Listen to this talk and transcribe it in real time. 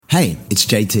Hey, it's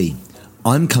JT.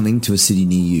 I'm coming to a city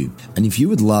near you, and if you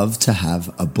would love to have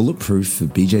a Bulletproof for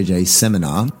BJJ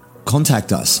seminar,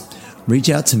 contact us. Reach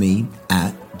out to me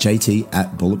at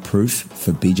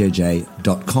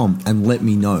jt@bulletproofforbjj.com and let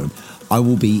me know. I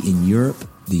will be in Europe,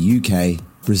 the UK,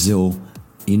 Brazil,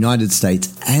 United States,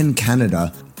 and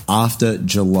Canada after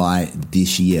July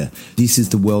this year. This is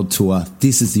the world tour.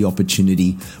 This is the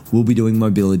opportunity. We'll be doing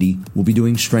mobility. We'll be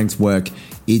doing strength work.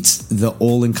 It's the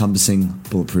all-encompassing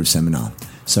Bulletproof seminar.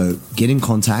 So get in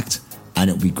contact and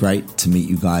it'll be great to meet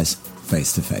you guys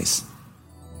face to face.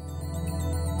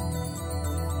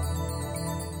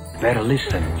 Better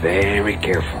listen very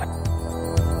carefully.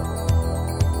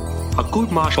 A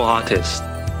good martial artist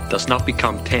does not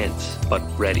become tense, but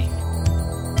ready.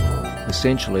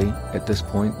 Essentially, at this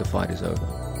point, the fight is over.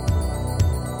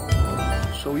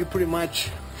 So you pretty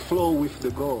much flow with the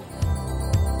goal.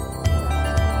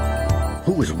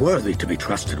 Who is worthy to be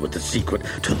trusted with the secret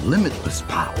to limitless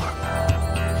power?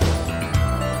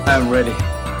 I'm ready.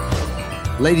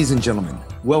 Ladies and gentlemen,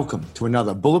 welcome to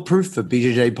another Bulletproof for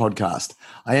BJJ podcast.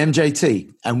 I am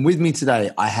JT, and with me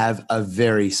today, I have a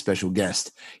very special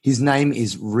guest. His name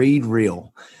is Reid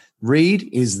Real. Reid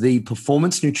is the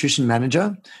Performance Nutrition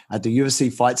Manager at the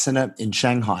UFC Fight Center in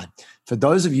Shanghai. For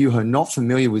those of you who are not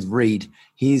familiar with Reid,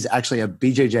 he is actually a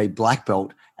BJJ black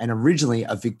belt and originally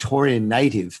a Victorian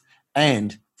native.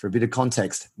 And for a bit of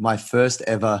context, my first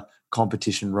ever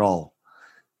competition role.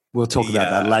 We'll talk about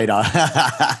that later.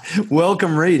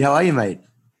 Welcome, Reid. How are you, mate?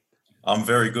 I'm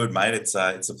very good, mate. It's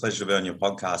a pleasure to be on your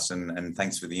podcast, and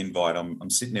thanks for the invite. I'm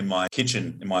sitting in my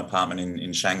kitchen in my apartment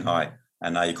in Shanghai,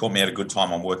 and you caught me at a good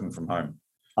time. I'm working from home.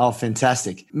 Oh,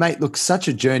 fantastic. Mate, look, such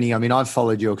a journey. I mean, I've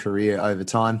followed your career over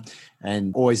time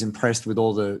and always impressed with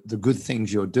all the good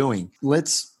things you're doing.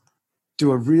 Let's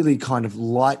do a really kind of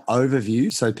light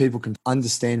overview so people can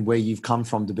understand where you've come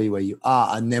from to be where you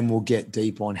are, and then we'll get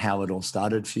deep on how it all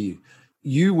started for you.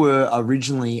 You were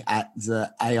originally at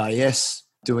the AIS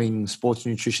doing sports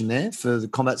nutrition there for the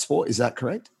combat sport. Is that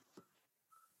correct?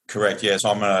 Correct, yes.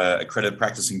 I'm an accredited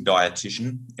practicing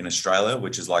dietitian in Australia,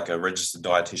 which is like a registered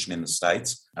dietitian in the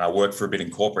States. And I worked for a bit in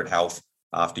corporate health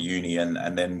after uni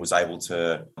and then was able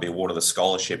to be awarded a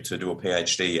scholarship to do a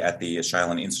PhD at the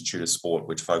Australian Institute of Sport,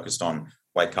 which focused on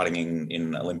weight cutting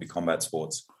in Olympic combat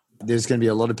sports. There's going to be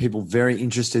a lot of people very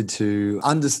interested to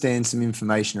understand some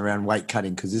information around weight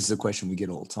cutting, because this is a question we get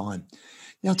all the time.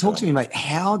 Now, talk to me, mate.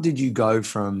 How did you go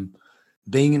from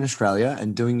being in Australia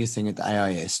and doing your thing at the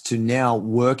AIS to now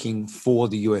working for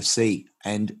the UFC?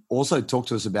 And also talk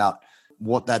to us about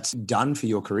what that's done for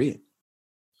your career.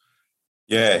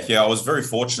 Yeah, I was very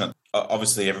fortunate.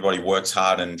 Obviously, everybody works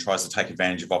hard and tries to take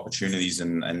advantage of opportunities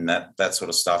and that sort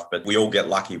of stuff. But we all get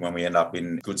lucky when we end up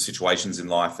in good situations in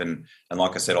life. And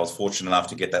like I said, I was fortunate enough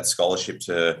to get that scholarship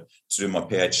to do my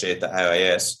PhD at the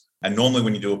AIS. And normally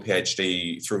when you do a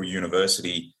PhD through a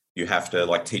university, you have to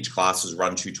like teach classes,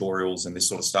 run tutorials and this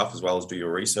sort of stuff, as well as do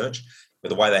your research. But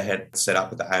the way they had set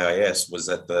up at the AIS was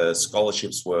that the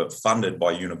scholarships were funded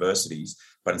by universities.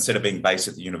 But instead of being based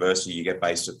at the university, you get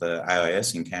based at the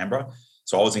AIS in Canberra.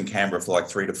 So I was in Canberra for like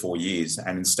 3 to 4 years.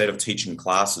 And instead of teaching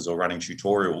classes or running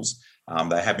tutorials,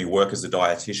 they had me work as a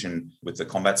dietitian with the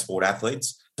combat sport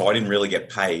athletes. So I didn't really get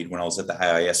paid when I was at the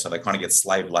AIS. So they kind of get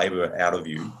slave labor out of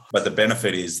you. But the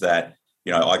benefit is that,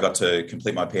 you know, I got to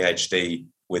complete my PhD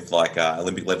with like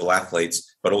Olympic level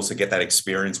athletes, but also get that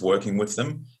experience working with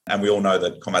them. And we all know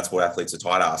that combat sport athletes are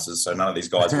tight asses. So none of these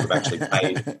guys would have actually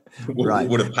paid,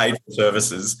 would have paid for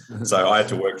services. So I had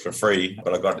to work for free,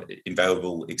 but I got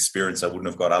invaluable experience I wouldn't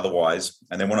have got otherwise.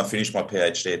 And then when I finished my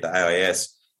PhD at the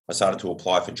AIS, I started to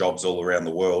apply for jobs all around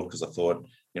the world because I thought,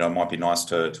 you know, it might be nice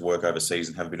to work overseas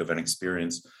and have a bit of an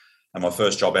experience. And my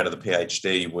first job out of the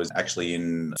PhD was actually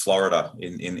in Florida,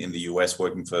 in the US,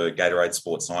 working for Gatorade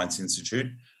Sports Science Institute.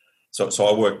 So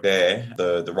I worked there.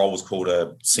 The role was called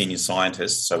a senior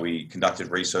scientist. So we conducted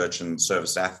research and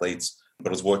serviced athletes, but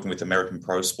I was working with American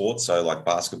pro sports, so like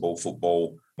basketball,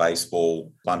 football,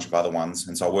 baseball, a bunch of other ones.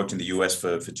 And so I worked in the US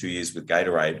for 2 years with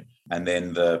Gatorade. And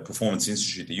then the Performance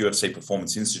Institute, the UFC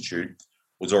Performance Institute,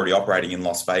 was already operating in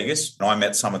Las Vegas. And I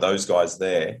met some of those guys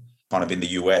there, kind of in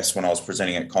the US when I was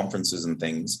presenting at conferences and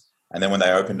things. And then when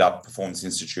they opened up Performance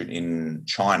Institute in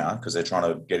China, because they're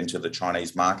trying to get into the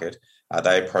Chinese market,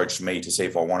 they approached me to see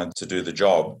if I wanted to do the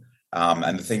job.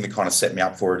 And the thing that kind of set me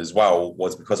up for it as well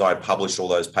was because I had published all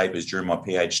those papers during my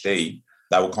PhD,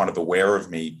 they were kind of aware of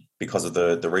me because of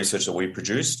the research that we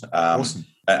produced. Awesome.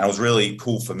 And it was really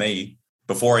cool for me.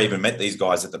 Before I even met these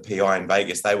guys at the PI in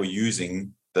Vegas, they were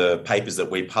using the papers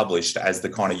that we published as the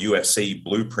kind of UFC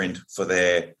blueprint for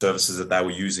their services that they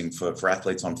were using for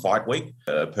athletes on Fight Week.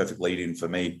 A perfect lead-in for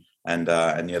me and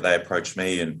yeah, they approached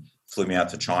me and flew me out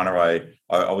to China.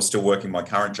 I was still working my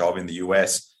current job in the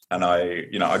US. And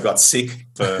I got sick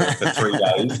for 3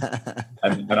 days,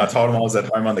 and I told him I was at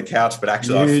home on the couch, but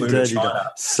actually I flew to China.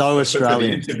 So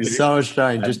Australian, so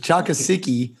Australian. Just chuck a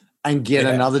sickie and get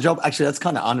another job. Actually, that's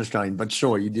kind of un-Australian, but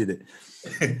sure, you did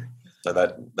it. So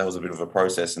that was a bit of a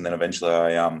process, and then eventually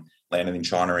I landed in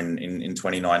China in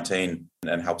 2019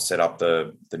 and helped set up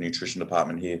the nutrition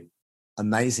department here.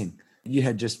 Amazing. You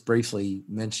had just briefly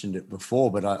mentioned it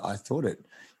before, but I thought it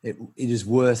is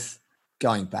worth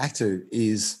going back to.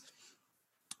 Is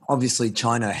obviously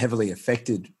China heavily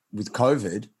affected with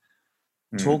COVID.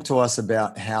 Talk to us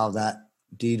about how that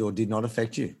did or did not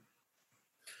affect you.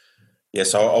 Yeah,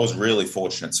 so I was really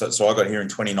fortunate. So I got here in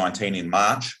 2019 in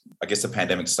March. I guess the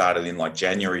pandemic started in like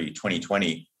January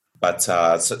 2020. But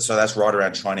so that's right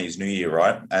around Chinese New Year,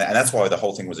 right? And that's why the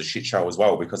whole thing was a shit show as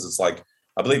well, because it's like,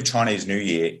 I believe Chinese New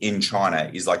Year in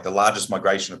China is like the largest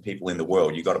migration of people in the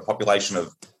world. You've got a population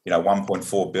of,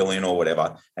 1.4 billion or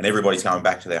whatever, and everybody's going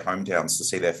back to their hometowns to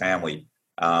see their family.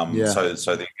 So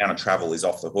the amount of travel is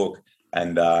off the hook.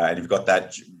 And you've got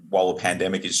that while the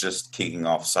pandemic is just kicking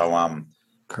off. So,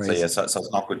 Crazy. So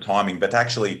it's not good timing. But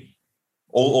actually,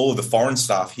 all of the foreign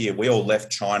staff here, we all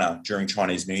left China during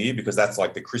Chinese New Year because that's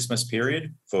like the Christmas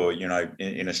period for,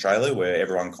 in Australia where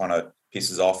everyone kind of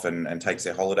pisses off and takes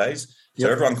their holidays. So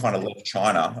everyone kind of left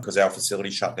China because our facility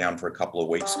shut down for a couple of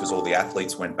weeks because all the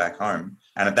athletes went back home.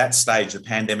 And at that stage, the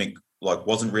pandemic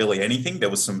wasn't really anything. There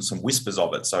was some whispers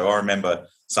of it. So I remember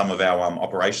some of our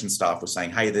operations staff were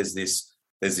saying, hey, there's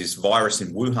this virus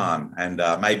in Wuhan,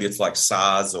 and maybe it's like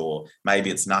SARS, or maybe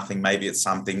it's nothing, maybe it's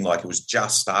something. Like it was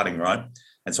just starting, right?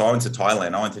 And so I went to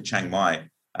Thailand, I went to Chiang Mai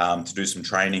to do some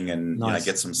training and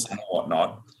get some sun and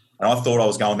whatnot. And I thought I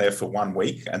was going there for 1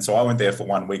 week. And so I went there for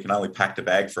 1 week and only packed a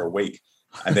bag for a week.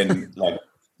 And then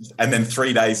and then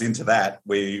 3 days into that,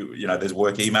 there's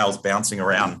work emails bouncing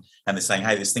around and they're saying,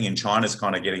 hey, this thing in China is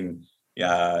kind of getting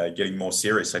more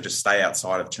serious. So just stay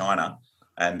outside of China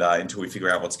and until we figure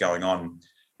out what's going on.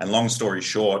 And long story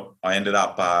short, I ended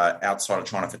up outside of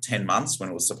China for 10 months when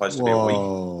it was supposed to be a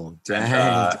week.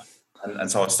 Dang.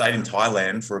 And so I stayed in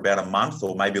Thailand for about a month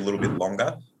or maybe a little bit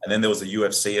longer. And then there was a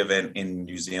UFC event in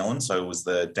New Zealand. So it was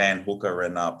the Dan Hooker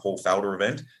and Paul Felder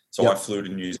event. So I flew to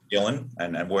New Zealand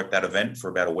and worked that event for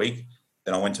about a week.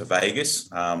 Then I went to Vegas.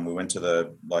 We went to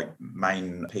the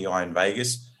main PI in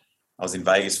Vegas. I was in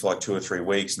Vegas for 2 or 3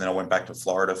 weeks. And then I went back to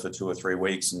Florida for 2 or 3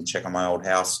 weeks and check on my old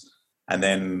house. And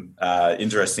then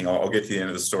interesting, I'll get to the end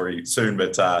of the story soon,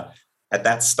 but at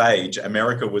that stage,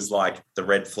 America was like the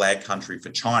red flag country for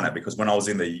China, because when I was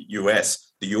in the US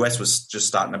was just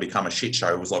starting to become a shit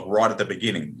show. It was like right at the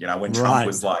beginning, when Trump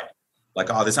was like,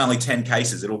 oh, there's only 10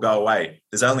 cases, it'll go away.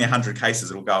 There's only 100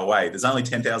 cases, it'll go away. There's only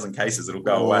 10,000 cases, it'll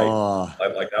go away.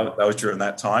 That was during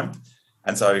that time.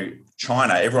 And so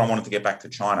China, everyone wanted to get back to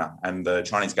China. And the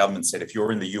Chinese government said, if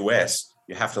you're in the US,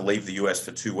 you have to leave the US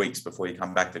for 2 weeks before you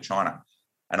come back to China.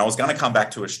 And I was going to come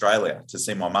back to Australia to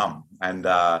see my mum.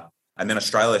 And then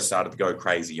Australia started to go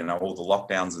crazy, all the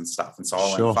lockdowns and stuff. And so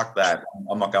I went, fuck that.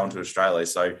 I'm not going to Australia.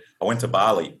 So I went to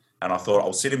Bali and I thought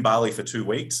I'll sit in Bali for 2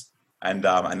 weeks and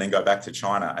then go back to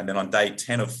China. And then on day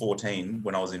 10 of 14,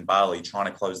 when I was in Bali,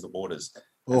 China closed the borders.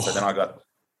 So then I got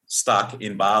stuck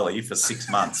in Bali for 6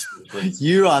 months.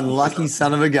 You unlucky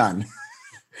son of a gun.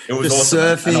 It was just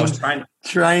awesome. Surfing, I was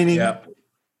training. Yeah,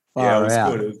 it was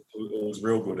good. It was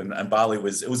real good. And Bali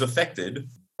was affected,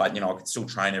 but, I could still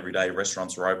train every day.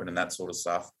 Restaurants were open and that sort of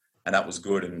stuff. And that was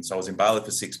good. And so I was in Bali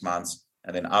for 6 months.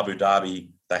 And then Abu Dhabi,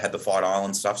 they had the Fight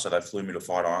Island stuff. So they flew me to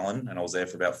Fight Island and I was there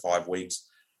for about 5 weeks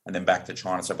and then back to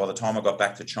China. So by the time I got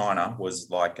back to China was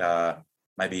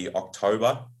maybe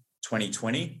October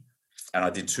 2020. And I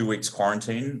did 2 weeks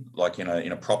quarantine,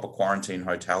 in a proper quarantine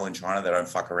hotel in China. They don't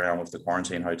fuck around with the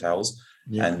quarantine hotels.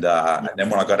 Yeah. And then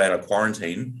when I got out of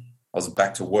quarantine, I was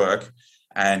back to work.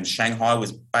 And Shanghai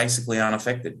was basically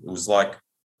unaffected. It was like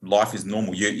life is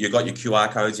normal. You got your QR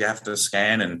codes you have to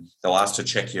scan, and they'll ask to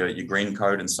check your green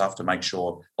code and stuff to make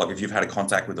sure, if you've had a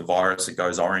contact with the virus, it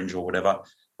goes orange or whatever.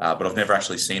 But I've never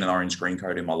actually seen an orange green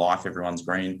code in my life. Everyone's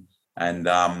green. And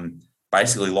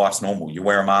basically life's normal. You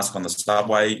wear a mask on the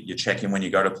subway, you check in when you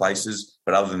go to places.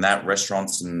 But other than that,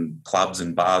 restaurants and clubs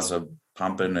and bars are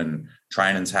pumping and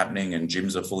training's happening and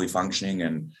gyms are fully functioning.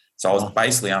 And so I was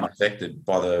basically unaffected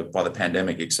by the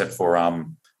pandemic, except for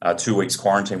 2 weeks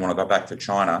quarantine when I got back to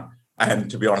China.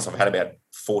 And to be honest, I've had about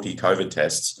 40 COVID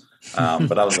tests.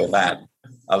 But other than that,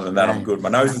 I'm good. My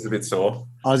nose is a bit sore.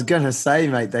 I was going to say,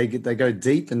 mate, they go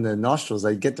deep in the nostrils.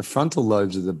 They get the frontal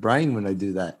lobes of the brain when they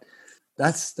do that.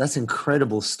 That's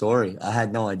incredible story. I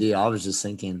had no idea. I was just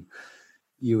thinking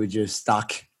you were just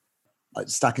stuck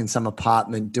stuck in some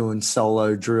apartment doing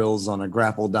solo drills on a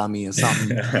grapple dummy or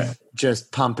something,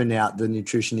 just pumping out the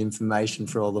nutrition information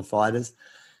for all the fighters.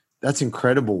 That's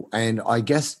incredible. And I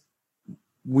guess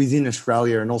within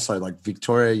Australia and also like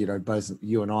Victoria, you know, both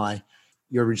you and I,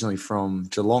 you're originally from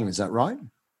Geelong, is that right?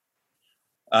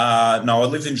 No, I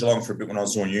lived in Geelong for a bit when I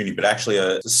was doing uni, but actually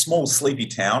a small sleepy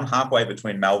town halfway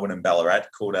between Melbourne and Ballarat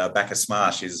called Bacchus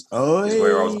Marsh is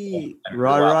where I was born.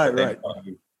 Right.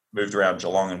 Moved around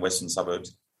Geelong and western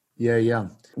suburbs. Yeah.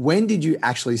 When did you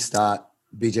actually start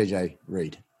BJJ,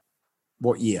 Reid?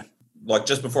 What year? Like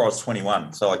just before I was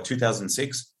 21, so like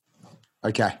 2006.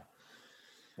 Okay.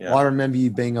 Yeah. Well, I remember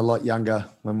you being a lot younger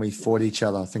when we fought each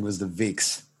other. I think it was the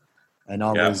Vicks. And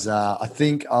I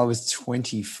think I was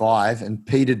 25, and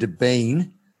Peter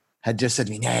DeBean had just said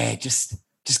to me, "Nah, just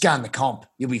go in the comp.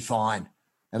 You'll be fine."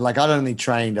 And like I'd only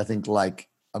trained, I think, like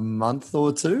a month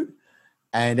or two,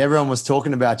 and everyone was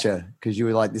talking about you because you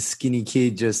were like this skinny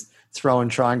kid just throwing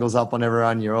triangles up on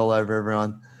everyone. You're all over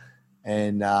everyone.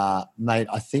 And mate,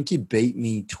 I think you beat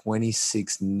me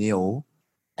 26-0,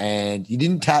 and you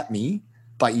didn't tap me,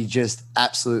 but you just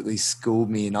absolutely schooled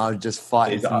me, and I was just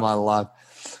fighting for my life.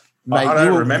 Mate, I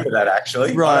don't remember that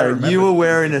actually. Bro, you were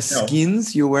wearing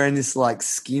Skins. You were wearing this like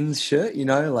Skins shirt, you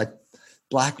know, like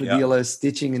black with yellow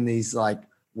stitching and these like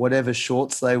whatever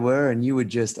shorts they were, and you were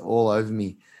just all over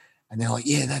me. And they're like,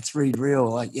 "Yeah, that's Reid Real."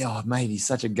 Like, "Yeah, oh, mate, he's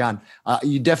such a gun."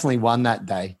 You definitely won that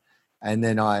day. And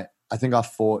then I think I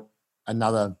fought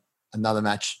another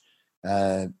match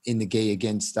in the gi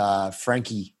against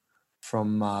Frankie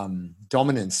from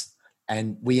Dominance,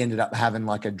 and we ended up having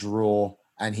like a draw.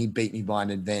 And he beat me by an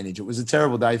advantage. It was a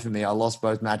terrible day for me. I lost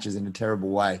both matches in a terrible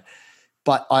way.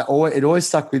 But it always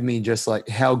stuck with me just like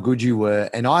how good you were.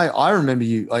 And I remember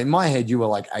you, like in my head, you were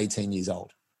like 18 years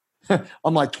old.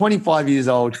 I'm like 25 years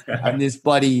old, and this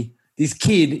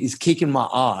kid is kicking my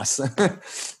ass.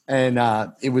 And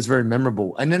it was very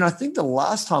memorable. And then I think the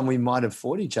last time we might have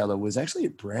fought each other was actually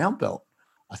at Brown Belt,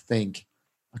 I think.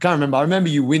 I can't remember. I remember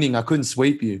you winning. I couldn't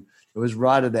sweep you. It was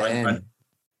right at the end.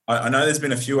 I know there's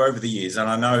been a few over the years, and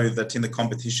I know that in the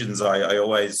competitions I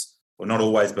always, well, not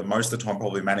always, but most of the time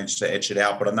probably manage to etch it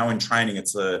out. But I know in training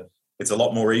it's a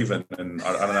lot more even, and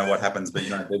I don't know what happens, but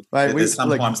you know, there's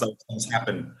sometimes those things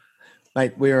happen.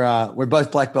 Mate, we're both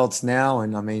black belts now,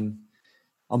 and I mean,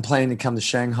 I'm planning to come to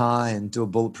Shanghai and do a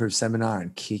bulletproof seminar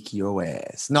and kick your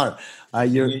ass. No,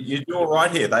 you do all right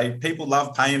here. People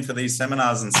love paying for these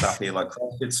seminars and stuff here. Like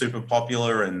CrossFit's super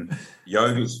popular, and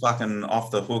yoga's fucking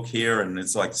off the hook here, and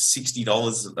it's like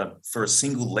 $60 for a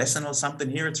single lesson or something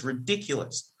here. It's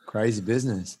ridiculous. Crazy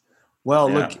business.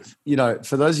 Well, look, you know,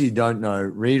 for those of you who don't know,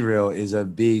 Reid Real is a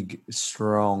big,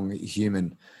 strong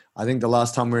human. I think the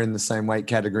last time we were in the same weight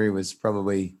category was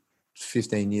probably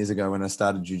 15 years ago when I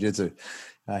started jiu-jitsu.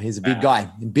 He's a big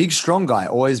guy, big, strong guy,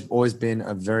 always been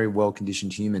a very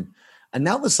well-conditioned human. And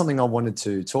that was something I wanted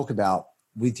to talk about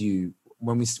with you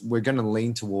when we're going to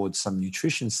lean towards some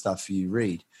nutrition stuff for you,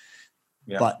 Reid.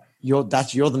 Yeah. But you're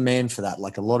the man for that.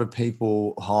 Like a lot of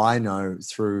people I know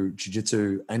through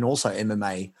jiu-jitsu and also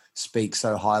MMA speak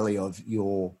so highly of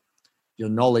your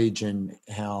knowledge and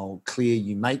how clear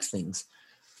you make things.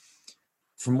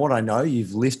 From what I know,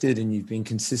 you've lifted and you've been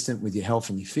consistent with your health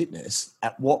and your fitness.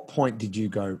 At what point did you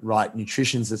go, right,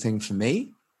 nutrition's the thing for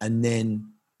me? And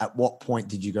then at what point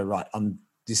did you go, right,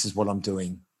 this is what I'm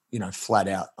doing, you know, flat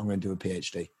out, I'm going to do a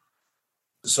PhD?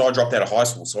 So I dropped out of high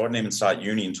school. So I didn't even start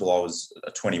uni until I was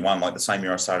 21, like the same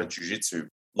year I started jiu-jitsu.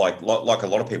 Like a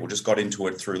lot of people just got into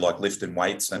it through like lifting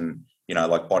weights and, you know,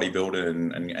 like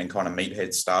bodybuilding and kind of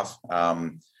meathead stuff.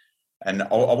 And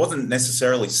I wasn't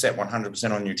necessarily set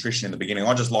 100% on nutrition in the beginning.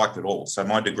 I just liked it all. So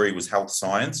my degree was health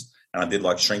science, and I did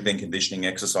like strength and conditioning,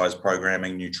 exercise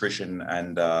programming, nutrition,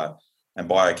 and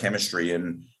biochemistry.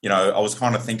 And, you know, I was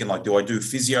kind of thinking like, do I do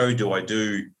physio? Do I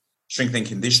do strength and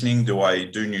conditioning? Do I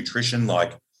do nutrition?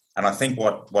 Like, and I think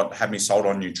what had me sold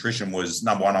on nutrition was,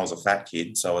 number one, I was a fat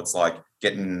kid. So it's like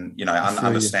getting, you know,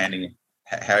 understanding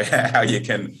how you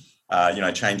can,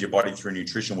 change your body through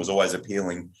nutrition was always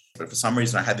appealing. But for some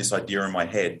reason, I had this idea in my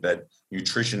head that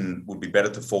nutrition would be better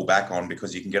to fall back on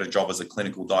because you can get a job as a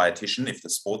clinical dietitian if the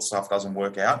sports stuff doesn't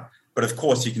work out. But of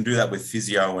course, you can do that with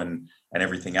physio and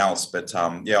everything else. But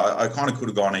I kind of could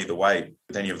have gone either way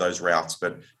with any of those routes.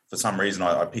 But for some reason,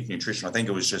 I picked nutrition. I think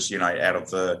it was just, you know, out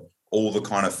of all the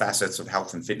kind of facets of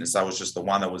health and fitness, that was just the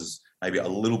one that was maybe a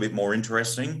little bit more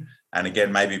interesting. And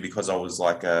again, maybe because I was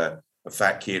like a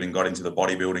fat kid and got into the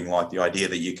bodybuilding, like the idea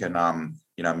that you can,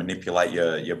 manipulate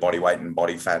your body weight and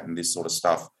body fat and this sort of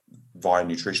stuff via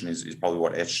nutrition is probably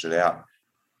what etched it out.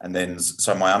 And then,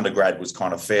 so my undergrad was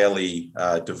kind of fairly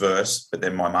diverse, but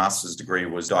then my master's degree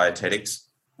was dietetics.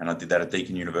 and I did that at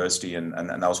Deakin University, and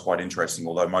that was quite interesting.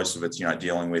 Although most of it's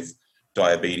dealing with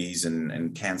diabetes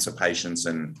and cancer patients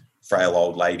and frail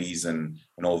old ladies and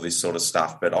all this sort of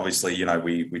stuff. But obviously,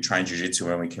 we train jiu-jitsu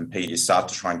when we compete. You start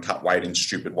to try and cut weight in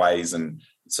stupid ways, and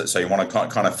so you want to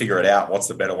kind of figure it out. What's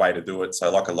the better way to do it?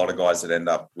 So like a lot of guys that end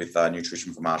up with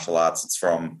nutrition for martial arts, it's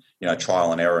from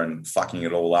trial and error and fucking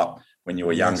it all up when you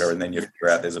were younger, and then you figure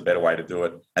out there's a better way to do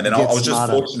it. And then I was just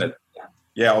fortunate.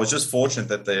 Yeah, I was just fortunate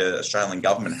that the Australian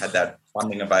government had that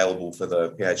funding available for the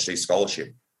PhD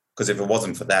scholarship, because if it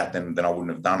wasn't for that, then I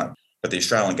wouldn't have done it. But the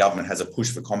Australian government has a push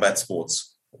for combat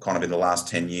sports kind of in the last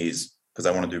 10 years because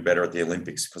they want to do better at the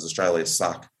Olympics, because Australia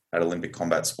suck at Olympic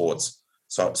combat sports.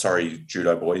 So sorry,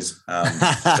 judo boys.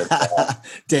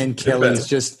 Dan Kelly's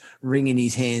just wringing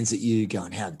his hands at you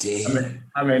going, how dare you?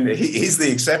 I mean, he's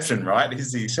the exception, right?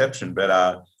 He's the exception.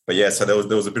 But yeah, so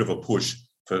there was a bit of a push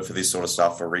for this sort of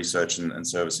stuff, for research and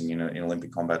servicing in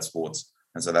Olympic combat sports.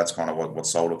 And so that's kind of what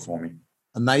sold it for me.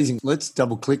 Amazing. Let's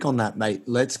double click on that, mate.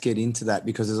 Let's get into that,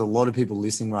 because there's a lot of people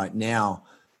listening right now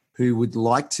who would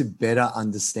like to better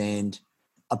understand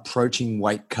approaching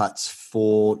weight cuts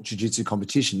for jiu-jitsu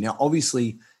competition. Now,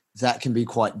 obviously, that can be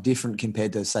quite different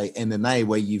compared to, say, MMA,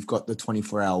 where you've got the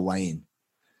 24-hour weigh-in.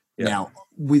 Yeah. Now,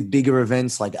 with bigger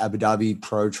events like Abu Dhabi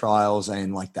Pro Trials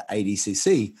and like the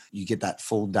ADCC, you get that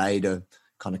full day to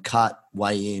kind of cut,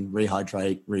 weigh in,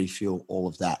 rehydrate, refuel, all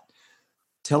of that.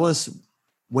 Tell us,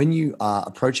 when you are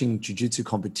approaching jiu-jitsu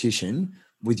competition,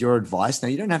 with your advice, now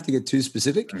you don't have to get too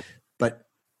specific, but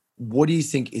what do you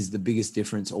think is the biggest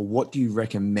difference, or what do you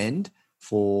recommend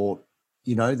for,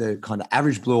 the kind of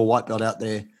average blue or white belt out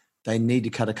there? They need to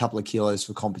cut a couple of kilos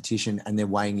for competition and they're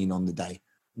weighing in on the day.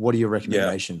 What are your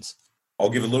recommendations? Yeah.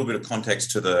 I'll give a little bit of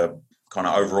context to the kind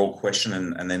of overall question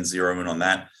and then zero in on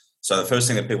that. So the first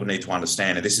thing that people need to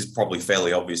understand, and this is probably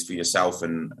fairly obvious for yourself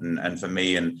and for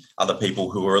me and other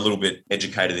people who are a little bit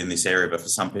educated in this area, but for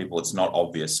some people it's not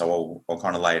obvious. So I'll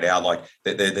kind of lay it out. Like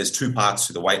there's two parts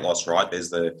to the weight loss, right? There's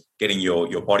the getting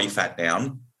your body fat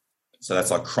down. So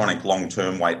that's like chronic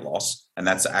long-term weight loss. And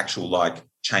that's actual like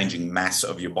changing mass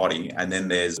of your body. And then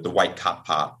there's the weight cut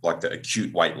part, like the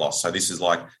acute weight loss. So this is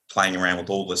like playing around with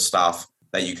all this stuff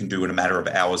that you can do in a matter of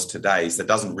hours to days that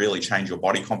doesn't really change your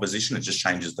body composition. It just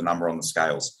changes the number on the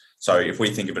scales. So if we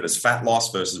think of it as fat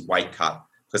loss versus weight cut,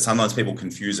 because sometimes people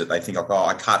confuse it. They think like,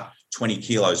 I cut 20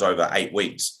 kilos over 8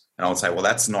 weeks. And I would say, well,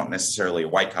 that's not necessarily a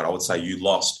weight cut. I would say you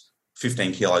lost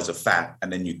 15 kilos of fat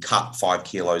and then you cut 5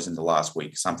 kilos in the last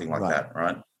week, something like that,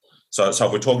 right? So if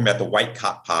we're talking about the weight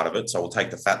cut part of it, so we'll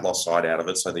take the fat loss side out of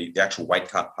it. So the actual weight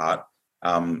cut part,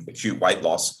 acute weight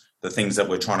loss, the things that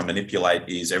we're trying to manipulate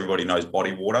is, everybody knows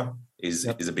body water is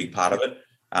a big part of it.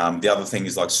 The other thing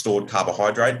is like stored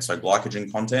carbohydrate, so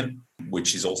glycogen content,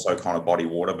 which is also kind of body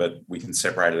water, but we can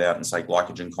separate it out and say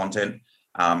glycogen content.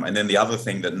 And then the other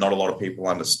thing that not a lot of people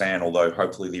understand, although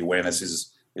hopefully the awareness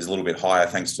is a little bit higher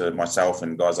thanks to myself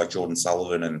and guys like Jordan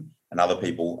Sullivan and other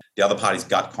people, the other part is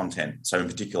gut content. So in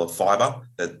particular, fiber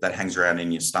that hangs around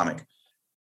in your stomach.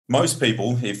 Most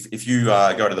people, if you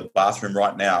go to the bathroom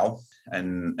right now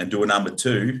and do a number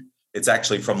 2, it's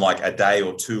actually from like a day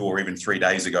or 2 or even 3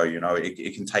 days ago.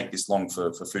 It can take this long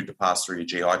for food to pass through your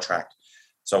GI tract.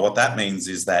 So what that means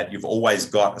is that you've always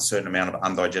got a certain amount of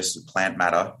undigested plant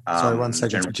matter. Sorry, 1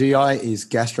 second. GI is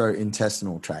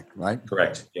gastrointestinal tract, right?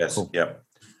 Correct. Yes. Cool. Yep.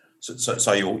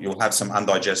 So you'll have some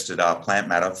undigested plant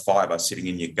matter, fiber, sitting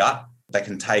in your gut. That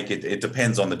can take it. It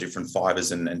depends on the different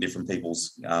fibers and different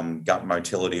people's gut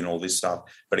motility and all this stuff.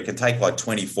 But it can take like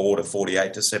 24 to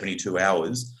 48 to 72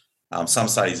 hours. Some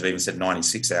studies have even said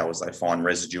 96 hours they find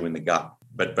residue in the gut.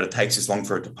 But it takes this long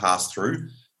for it to pass through.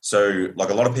 So like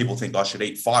a lot of people think I should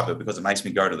eat fiber because it makes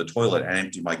me go to the toilet and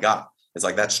empty my gut. It's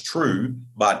like, that's true.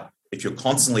 But if you're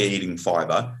constantly eating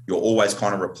fiber, you're always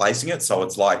kind of replacing it. So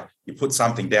it's like you put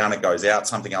something down, it goes out,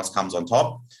 something else comes on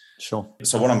top. Sure.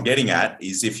 So what I'm getting at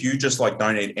is, if you just like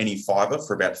don't eat any fiber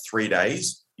for about 3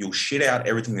 days, you'll shit out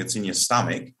everything that's in your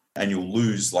stomach and you'll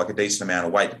lose like a decent amount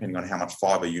of weight depending on how much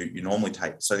fiber you normally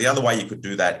take. So the other way you could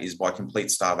do that is by complete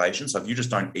starvation. So if you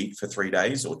just don't eat for 3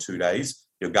 days or 2 days,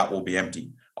 your gut will be empty.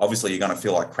 Obviously, you're going to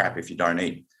feel like crap if you don't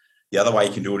eat. The other way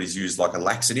you can do it is use like a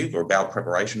laxative or a bowel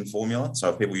preparation formula. So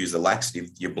if people use the laxative,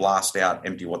 you blast out,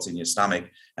 empty what's in your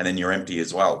stomach, and then you're empty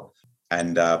as well.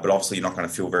 And but obviously you're not going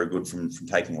to feel very good from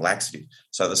taking laxative.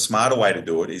 So the smarter way to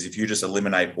do it is if you just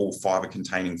eliminate all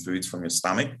fiber-containing foods from your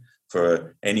stomach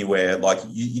for anywhere, like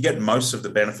you get most of the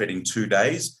benefit in 2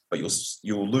 days, but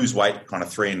you'll lose weight kind of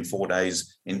 3 and 4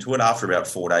 days into it. After about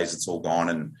 4 days, it's all gone.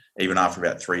 And even after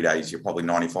about 3 days, you're probably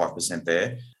 95%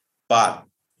 there. But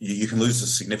you can lose a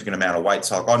significant amount of weight.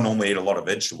 So like I normally eat a lot of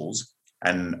vegetables.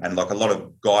 And like a lot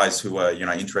of guys who are,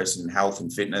 interested in health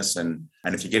and fitness, and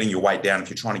if you're getting your weight down, if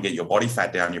you're trying to get your body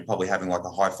fat down, you're probably having like a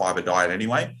high fiber diet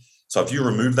anyway. So if you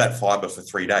remove that fiber for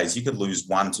 3 days, you could lose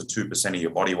 1 to 2% of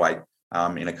your body weight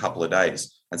in a couple of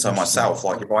days. And so myself,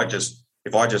 like if I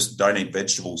just don't eat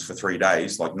vegetables for 3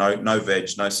 days, like no veg,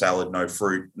 no salad, no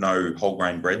fruit, no whole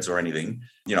grain breads or anything,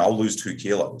 I'll lose 2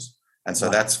 kilos. And so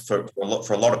that's for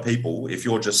a lot of people, if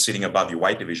you're just sitting above your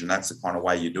weight division, that's the kind of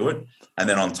way you do it. And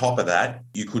then on top of that,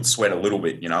 you could sweat a little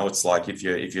bit. It's like if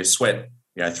you sweat,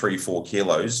 3-4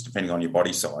 kilos, depending on your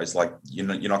body size, like you're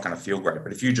not going to feel great.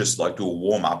 But if you just like do a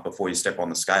warm up before you step on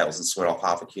the scales and sweat off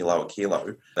half a kilo,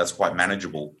 that's quite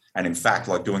manageable. And in fact,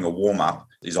 like doing a warm up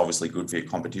is obviously good for your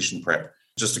competition prep.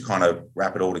 Just to kind of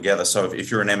wrap it all together. So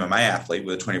if you're an MMA athlete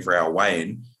with a 24-hour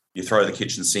weigh-in, you throw the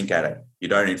kitchen sink at it. You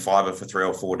don't eat fiber for 3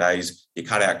 or 4 days. You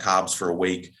cut out carbs for a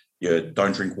week. You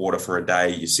don't drink water for a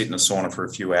day. You sit in a sauna for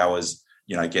a few hours,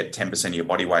 get 10% of your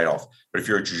body weight off. But if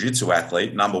you're a jiu-jitsu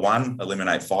athlete, number one,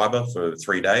 eliminate fiber for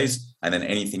 3 days. And then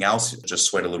anything else, just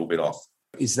sweat a little bit off.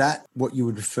 Is that what you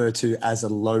would refer to as a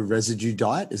low residue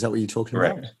diet? Is that what you're talking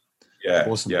Correct. about? Yeah.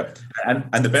 Awesome. Yeah.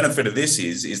 And the benefit of this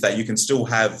is that you can still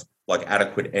have like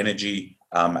adequate energy,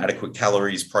 adequate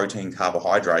calories, protein,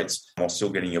 carbohydrates, while still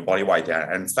getting your body weight down.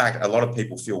 And in fact, a lot of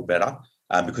people feel better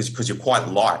because you're quite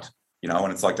light,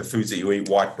 and it's like the foods that you eat,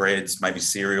 white breads, maybe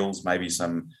cereals, maybe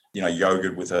some,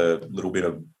 yogurt with a little bit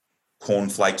of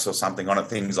cornflakes or something on it,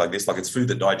 things like this. Like it's food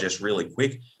that digests really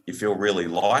quick. You feel really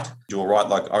light. You're right.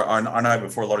 Like I know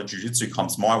before a lot of jiu-jitsu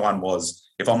comps, my one was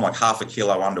if I'm like half a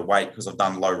kilo underweight because I've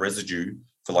done low residue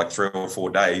for like 3 or 4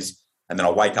 days, and then I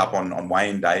wake up on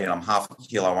weigh-in day and I'm half a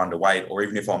kilo underweight, or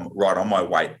even if I'm right on my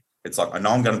weight, it's like I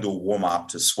know I'm going to do a warm-up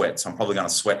to sweat. So I'm probably going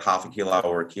to sweat half a kilo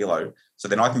or a kilo. So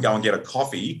then I can go and get a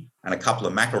coffee and a couple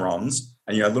of macarons.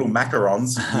 And, little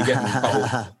macarons, you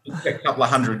get a couple of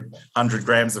hundred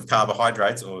grams of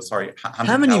carbohydrates, or sorry,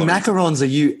 100 How many calories. macarons are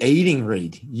you eating,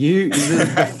 Reed?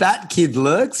 The fat kid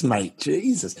lurks, mate.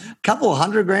 Jesus. A couple of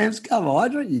 100 grams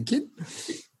carbohydrate, you kid?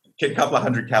 A couple of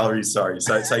 100 calories, sorry.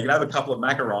 So you can have a couple of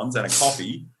macarons and a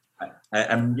coffee.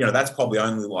 And that's probably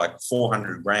only like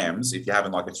 400 grams if you're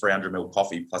having like a 300 ml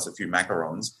coffee plus a few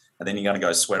macarons. And then you're going to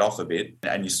go sweat off a bit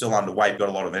and you're still underweight, got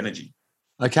a lot of energy.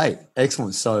 Okay,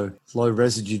 excellent. So low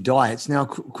residue diets. Now,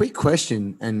 quick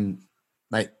question, and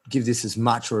mate, give this as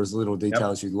much or as little detail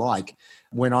as you like.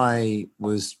 When I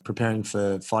was preparing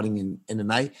for fighting in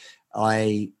MMA,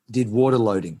 I did water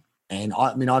loading. And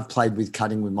I've played with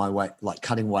cutting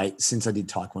weight since I did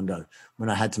Taekwondo when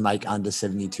I had to make under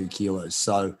 72 kilos.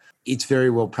 So it's very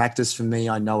well practiced for me.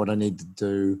 I know what I need to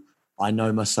do. I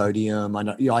know my sodium. I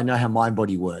know how my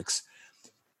body works.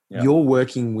 Yeah. You're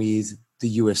working with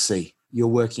the UFC. You're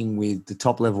working with the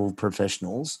top level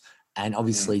professionals, and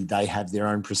obviously they have their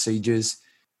own procedures.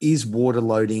 Is water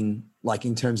loading, like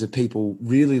in terms of people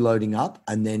really loading up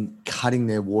and then cutting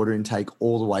their water intake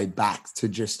all the way back to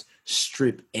just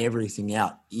strip everything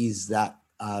out, is that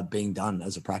being done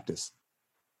as a practice?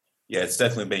 Yeah, it's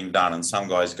definitely being done. And some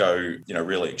guys go,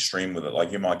 really extreme with it.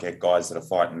 Like you might get guys that are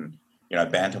fighting,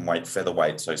 bantamweight,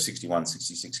 featherweight, so 61,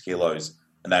 66 kilos,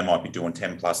 and they might be doing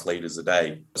 10 plus liters a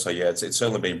day. So yeah, it's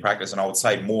certainly been practiced. And I would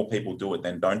say more people do it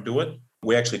than don't do it.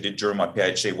 We actually did during my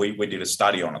PhD, we did a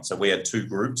study on it. So we had 2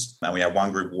 groups, and we had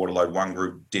one group water load, one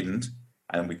group didn't.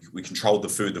 And we controlled the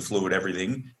food, the fluid,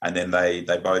 everything. And then they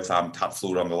both cut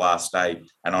fluid on the last day.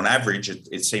 And on average,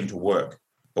 it seemed to work.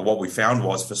 But what we found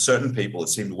was for certain people, it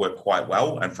seemed to work quite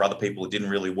well. And for other people, it didn't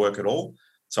really work at all.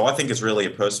 So I think it's really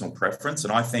a personal preference.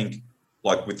 And I think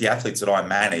like with the athletes that I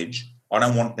manage, I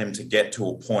don't want them to get to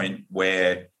a point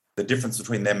where the difference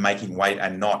between them making weight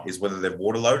and not is whether they're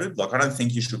water loaded. Like I don't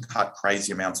think you should cut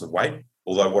crazy amounts of weight.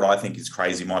 Although what I think is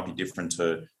crazy might be different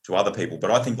to other people.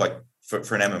 But I think like for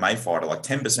an MMA fighter, like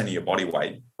 10% of your body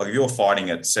weight, like if you're fighting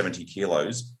at 70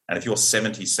 kilos and if you're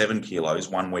 77 kilos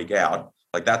 1 week out,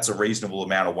 like that's a reasonable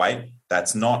amount of weight.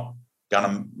 That's not going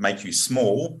to make you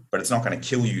small, but it's not going to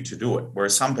kill you to do it.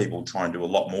 Whereas some people try and do a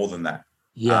lot more than that.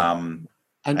 Yeah.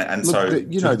 And look, so,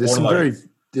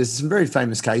 there's some very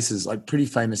famous cases, like pretty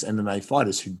famous MMA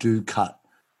fighters who do cut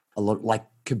a lot, like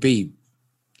Khabib.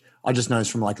 I just know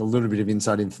from like a little bit of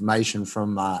inside information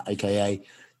from AKA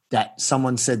that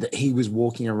someone said that he was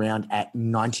walking around at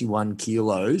 91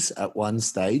 kilos at one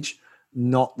stage,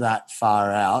 not that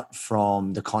far out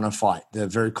from the Conor fight, the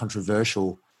very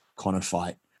controversial Conor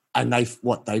fight. And they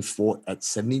fought at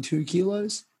 72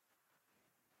 kilos?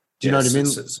 Do you know what I mean?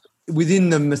 Within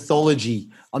the mythology,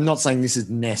 I'm not saying this is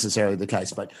necessarily the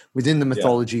case, but within the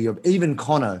mythology of even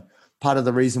Conor, part of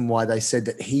the reason why they said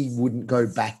that he wouldn't go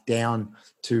back down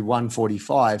to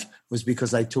 145 was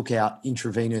because they took out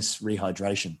intravenous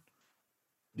rehydration.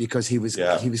 because he was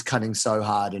cutting so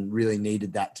hard and really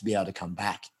needed that to be able to come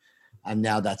back. And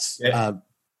now that's IV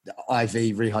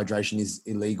rehydration is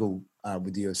illegal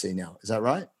with the UFC now. Is that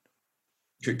right?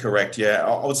 Correct. Yeah.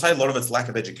 I would say a lot of it's lack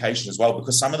of education as well,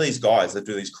 because some of these guys that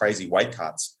do these crazy weight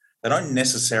cuts, they don't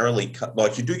necessarily cut.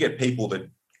 Like, you do get people that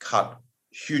cut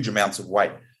huge amounts of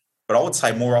weight, but I would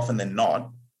say more often than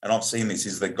not, and I've seen this,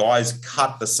 is that guys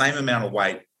cut the same amount of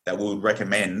weight that we would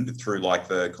recommend through like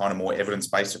the kind of more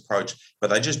evidence-based approach, but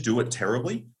they just do it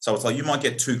terribly. So it's like you might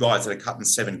get two guys that are cutting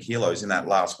 7 kilos in that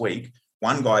last week.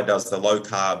 One guy does the low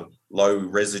carb, low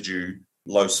residue,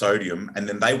 low sodium, and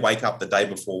then they wake up the day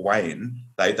before weigh-in.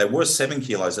 They were 7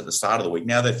 kilos at the start of the week.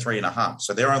 Now they're 3.5.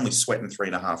 So they're only sweating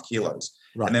 3.5 kilos.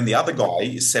 Right. And then the other guy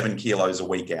is 7 kilos a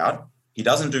week out. He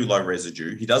doesn't do low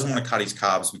residue. He doesn't want to cut his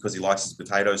carbs because he likes his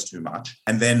potatoes too much.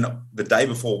 And then the day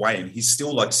before weigh-in, he's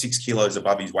still like 6 kilos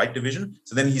above his weight division.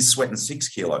 So then he's sweating 6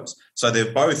 kilos. So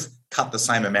they've both cut the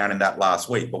same amount in that last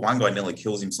week, but one guy nearly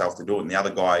kills himself to do it, and the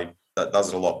other guy that does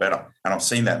it a lot better. And I've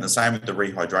seen that. And the same with the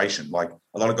rehydration. Like,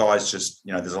 a lot of guys just,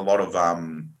 there's a lot of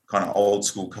kind of old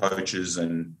school coaches,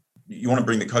 and you want to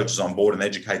bring the coaches on board and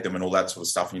educate them and all that sort of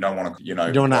stuff. And you don't want to, you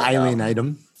don't want to alienate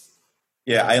them.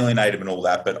 Yeah, alienate them and all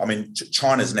that. But I mean,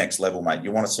 China's next level, mate.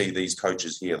 You want to see these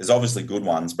coaches here. There's obviously good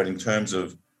ones, but in terms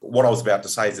of what I was about to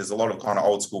say is there's a lot of kind of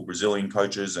old school Brazilian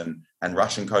coaches and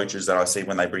Russian coaches that I see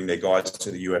when they bring their guys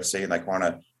to the UFC, and they kind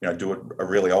of, do it a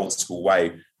really old school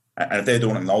way. And if they're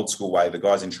doing it in an old school way, the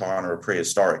guys in China are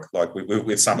prehistoric, like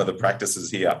with some of the practices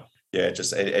here. Yeah,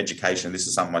 just education. This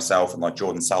is something myself and like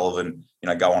Jordan Sullivan,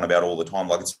 go on about all the time.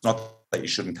 Like, it's not that you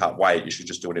shouldn't cut weight. You should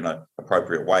just do it in an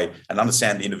appropriate way and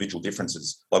understand the individual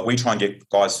differences. Like, we try and get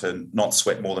guys to not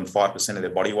sweat more than 5% of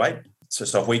their body weight.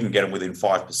 So if we can get them within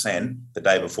 5% the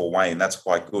day before weigh-in, that's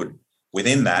quite good.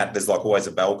 Within that, there's like always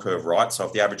a bell curve, right? So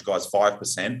if the average guy's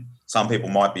 5%, some people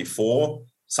might be 4,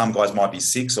 some guys might be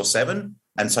 6 or 7.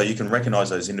 And so you can recognize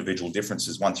those individual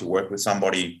differences once you work with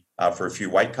somebody for a few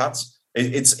weight cuts.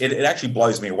 It actually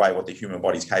blows me away what the human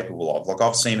body's capable of. Like,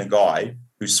 I've seen a guy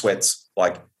who sweats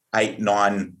like 8,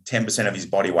 9, 10% of his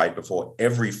body weight before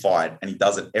every fight, and he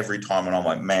does it every time. And I'm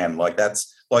like, man, like,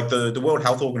 that's like the World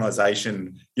Health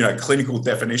Organization, clinical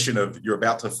definition of you're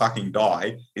about to fucking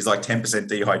die is like 10%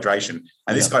 dehydration.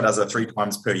 And this guy does it 3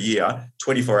 times per year,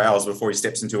 24 hours before he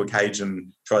steps into a cage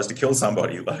and tries to kill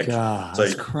somebody. Like, God,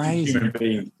 that's crazy. Human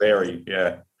beings vary,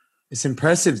 yeah. It's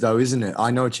impressive though, isn't it?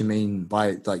 I know what you mean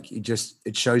by, like,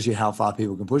 it shows you how far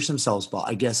people can push themselves. But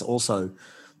I guess also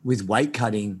with weight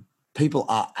cutting, people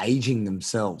are aging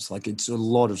themselves. Like, it's a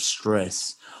lot of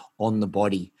stress on the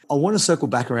body. I want to circle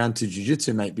back around to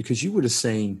jiu-jitsu, mate, because you would have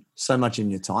seen so much in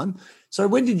your time. So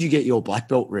when did you get your black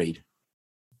belt, Reid?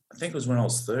 I think it was when I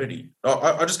was 30.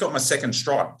 I just got my second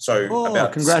stripe. So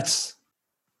congrats.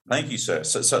 Thank you, sir.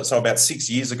 So about 6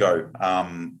 years ago,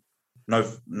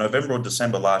 November or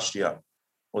December last year,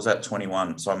 was that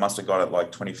 21? So I must have got it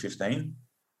like 2015.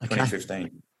 Okay.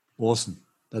 2015. Awesome.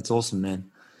 That's awesome,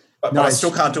 man. But I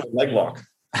still can't do a leg lock.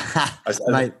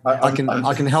 Mate, I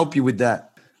can help you with that.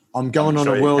 I'm going on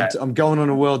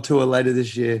a world tour later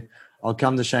this year. I'll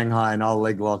come to Shanghai and I'll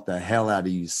leg lock the hell out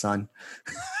of you, son.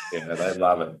 Yeah, they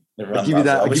love it. I'll give you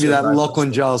that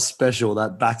Lachlan Giles special,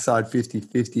 that backside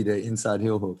 50-50 to inside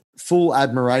heel hook. Full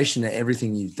admiration at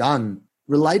everything you've done.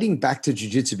 Relating back to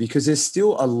jiu-jitsu, because there's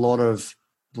still a lot of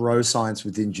bro science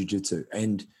within jiu-jitsu,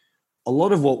 and a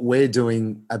lot of what we're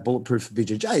doing at Bulletproof for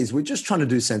BJJ is we're just trying to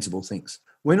do sensible things.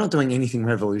 We're not doing anything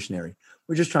revolutionary.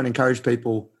 We're just trying to encourage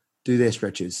people, do their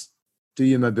stretches, do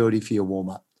your mobility for your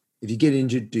warm-up. If you get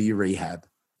injured, do your rehab,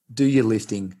 do your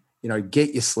lifting,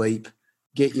 get your sleep,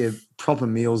 get your proper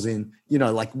meals in.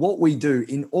 Like, what we do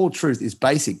in all truth is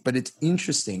basic, but it's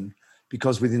interesting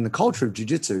because within the culture of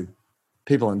jiu-jitsu,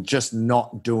 people are just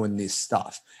not doing this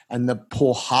stuff. And the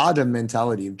poor harder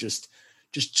mentality of just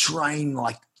train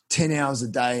like 10 hours a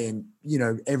day and,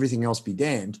 everything else be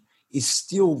damned is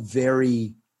still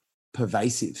very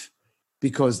pervasive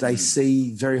because they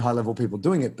see very high level people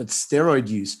doing it. But steroid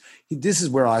use, this is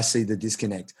where I see the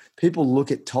disconnect. People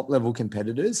look at top level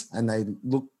competitors and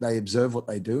they observe what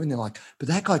they do and they're like, but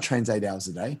that guy trains 8 hours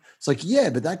a day. It's like, yeah,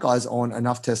 but that guy's on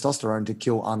enough testosterone to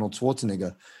kill Arnold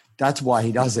Schwarzenegger. That's why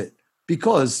he does it.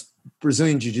 Because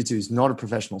Brazilian Jiu-Jitsu is not a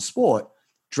professional sport,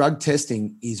 drug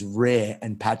testing is rare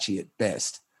and patchy at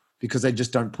best because they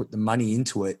just don't put the money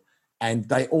into it. And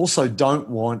they also don't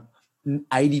want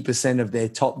 80% of their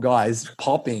top guys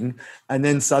popping and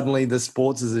then suddenly the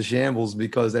sports is a shambles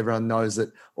because everyone knows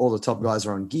that all the top guys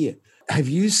are on gear. Have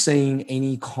you seen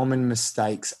any common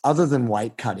mistakes other than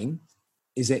weight cutting?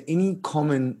 Is there any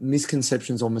common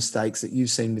misconceptions or mistakes that you've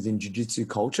seen within jiu-jitsu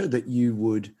culture that you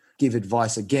would give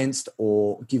advice against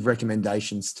or give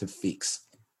recommendations to fix?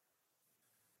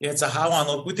 Yeah, it's a hard one.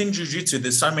 Look, within jiu-jitsu,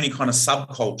 there's so many kind of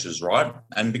subcultures, right?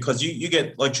 And because you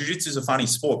get, like, jiu-jitsu is a funny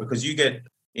sport because you get,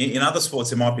 in other sports,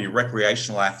 there might be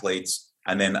recreational athletes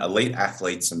and then elite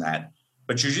athletes and that.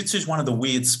 But jiu-jitsu is one of the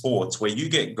weird sports where you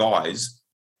get guys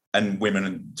and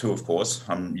women too, of course.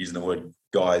 I'm using the word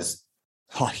guys.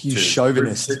 Oh, you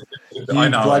chauvinist. I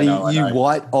know. You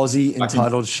white Aussie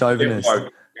entitled chauvinist.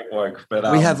 Get woke.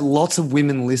 But, we have lots of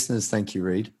women listeners. Thank you,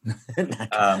 Reed.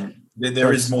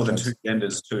 There is more than two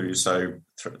genders too, so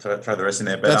throw the rest in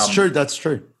there. But, That's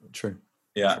true.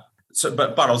 Yeah. So,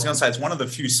 but I was going to say it's one of the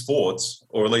few sports,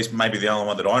 or at least maybe the only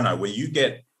one that I know, where you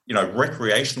get,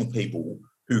 recreational people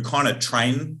who kind of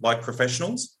train like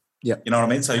professionals. Yeah. You know what I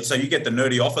mean? So you get the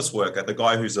nerdy office worker, the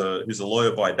guy who's a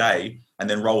lawyer by day and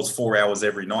then rolls 4 hours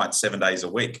every night, 7 days a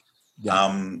week.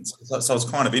 Yeah. So it's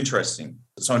kind of interesting.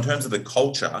 So in terms of the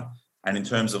culture and in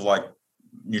terms of like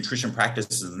nutrition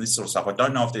practices and this sort of stuff, I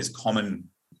don't know if there's common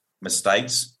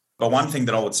mistakes. But one thing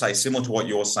that I would say, similar to what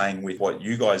you're saying with what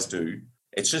you guys do,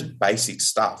 it's just basic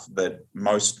stuff that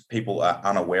most people are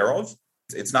unaware of.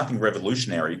 It's nothing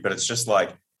revolutionary, but it's just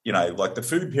like, like the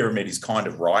food pyramid is kind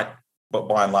of right. But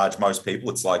by and large, most people,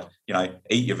 it's like,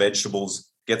 eat your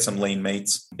vegetables, get some lean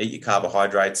meats, eat your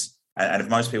carbohydrates. And if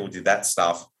most people did that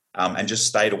stuff and just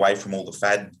stayed away from all the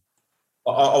fad,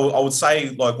 I would say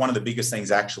like one of the biggest things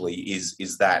actually is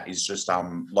just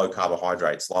low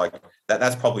carbohydrates. Like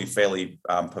that's probably fairly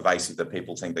pervasive that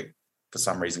people think that for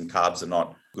some reason carbs are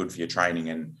not good for your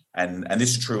training. And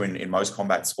this is true in most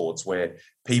combat sports where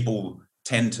people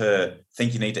tend to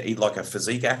think you need to eat like a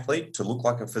physique athlete to look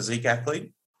like a physique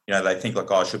athlete. They think like,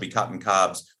 I should be cutting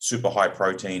carbs, super high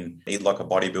protein, eat like a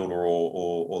bodybuilder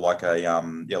or like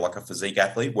a physique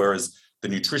athlete. Whereas the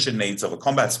nutrition needs of a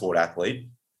combat sport athlete,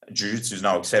 jiu-jitsu is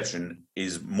no exception,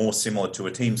 is more similar to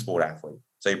a team sport athlete.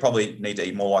 So you probably need to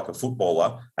eat more like a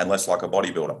footballer and less like a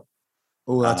bodybuilder.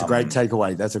 Oh, that's a great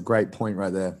takeaway. That's a great point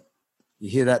right there. You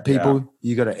hear that, people? Yeah.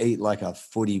 You got to eat like a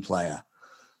footy player.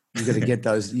 You got to get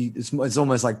those. It's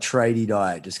almost like tradie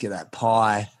diet. Just get that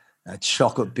pie. A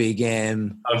chocolate Big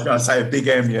M. I was going to say a Big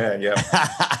M, yeah.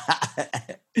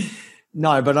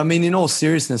 No, but I mean, in all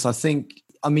seriousness,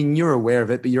 you're aware of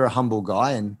it, but you're a humble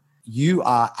guy and you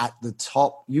are at the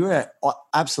top. You are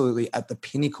absolutely at the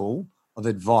pinnacle of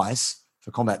advice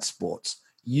for combat sports.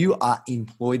 You are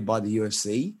employed by the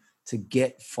UFC to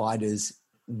get fighters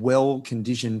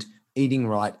well-conditioned, eating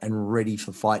right, and ready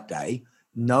for fight day.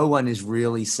 No one is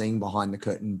really seeing behind the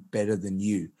curtain better than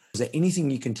you. Is there anything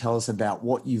you can tell us about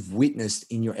what you've witnessed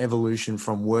in your evolution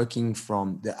from working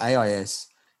from the AIS,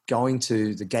 going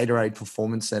to the Gatorade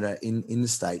Performance Center in the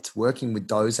States, working with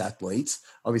those athletes?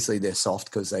 Obviously, they're soft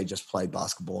because they just play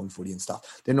basketball and footy and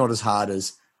stuff. They're not as hard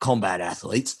as combat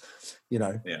athletes,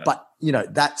 Yeah. But,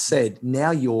 that said,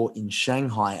 now you're in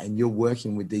Shanghai and you're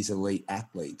working with these elite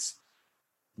athletes.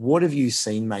 What have you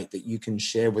seen, mate, that you can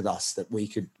share with us that we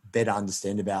could better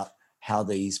understand about how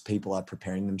these people are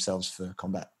preparing themselves for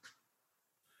combat?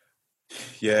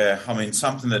 Yeah,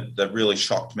 something that really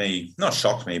not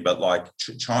shocked me, but like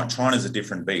China's a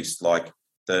different beast. Like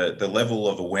the level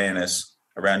of awareness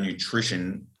around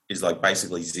nutrition is like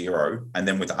basically zero. And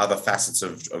then with other facets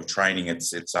of training,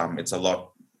 it's a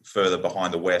lot further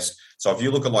behind the West. So if you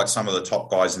look at like some of the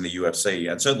top guys in the UFC,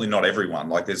 and certainly not everyone,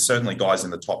 like there's certainly guys in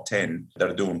the top 10 that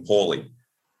are doing poorly.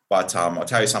 But I'll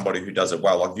tell you somebody who does it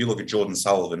well. Like if you look at Jordan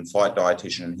Sullivan, fight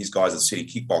dietitian, and his guys at City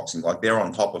Kickboxing, like they're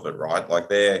on top of it, right? Like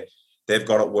they've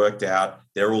got it worked out.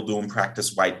 They're all doing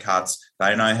practice weight cuts.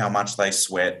 They know how much they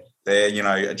sweat. They're,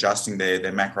 adjusting their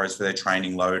macros for their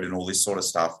training load and all this sort of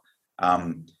stuff.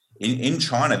 In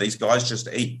China, these guys just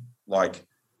eat. Like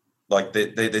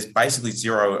there's basically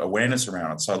zero awareness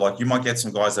around it. So like you might get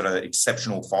some guys that are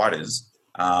exceptional fighters,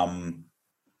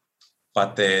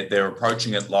 but they're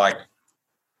approaching it like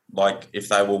if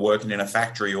they were working in a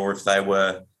factory or if they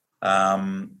were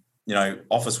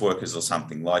office workers or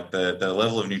something. Like the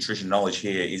level of nutrition knowledge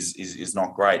here is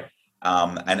not great.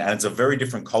 And it's a very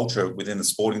different culture within the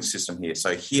sporting system here.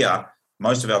 So here,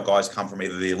 most of our guys come from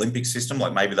either the Olympic system,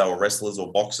 like maybe they were wrestlers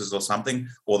or boxers or something,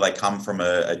 or they come from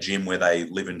a gym where they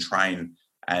live and train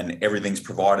and everything's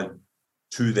provided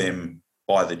to them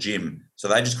by the gym. So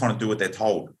they just kind of do what they're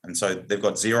told. And so they've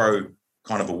got zero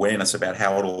kind of awareness about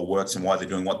how it all works and why they're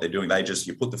doing what they're doing.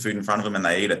 You put the food in front of them and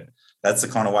they eat it. That's the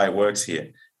kind of way it works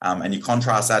here. And you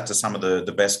contrast that to some of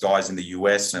the best guys in the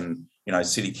US and,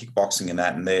 City Kickboxing and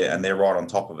that, and they're right on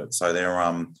top of it. So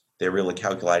they're really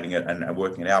calculating it and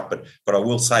working it out. But I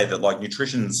will say that like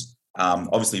nutrition's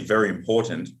obviously very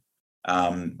important,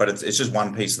 but it's just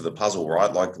one piece of the puzzle,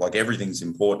 right? Like everything's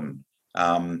important.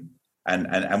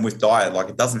 And with diet, like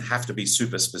it doesn't have to be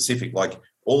super specific. Like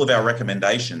all of our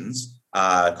recommendations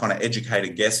are kind of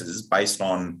educated guesses based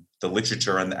on the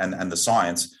literature and the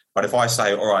science. But if I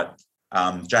say, all right,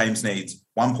 James needs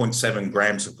 1.7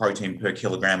 grams of protein per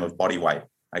kilogram of body weight.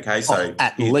 Okay, so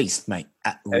at least, mate,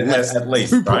 at least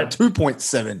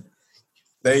 2.7.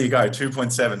 There you go,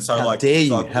 2.7. So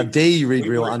how dare you, Reed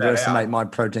Real, underestimate my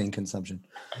protein consumption?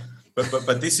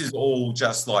 But this is all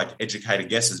just like educated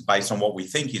guesses based on what we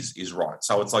think is right.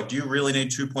 So it's like, do you really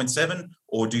need 2.7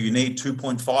 or do you need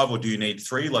 2.5 or do you need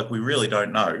 3? Like we really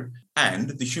don't know. And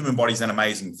the human body is an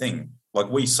amazing thing. Like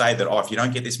we say that, if you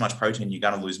don't get this much protein, you're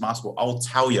going to lose muscle. I'll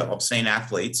tell you, I've seen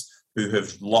athletes who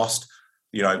have lost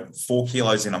 4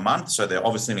 kilos in a month. So they're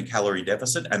obviously in a calorie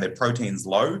deficit and their protein's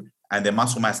low and their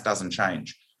muscle mass doesn't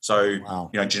change. So,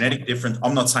 wow. Genetic difference,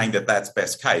 I'm not saying that that's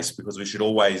best case because we should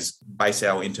always base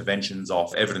our interventions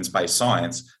off evidence-based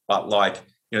science. But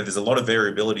there's a lot of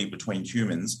variability between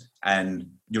humans and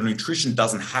your nutrition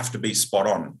doesn't have to be spot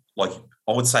on. Like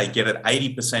I would say get it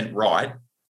 80% right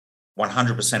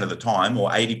 100% of the time or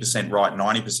 80% right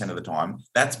 90% of the time.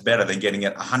 That's better than getting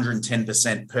it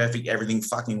 110% perfect, everything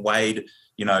fucking weighed,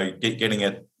 getting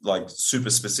it like super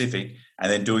specific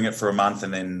and then doing it for a month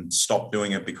and then stop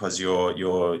doing it because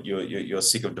you're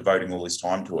sick of devoting all this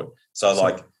time to it. So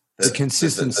like the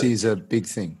consistency is a big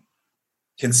thing.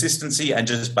 Consistency and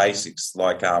just basics.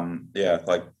 Like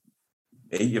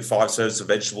eat your 5 serves of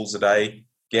vegetables a day,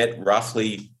 get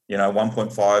roughly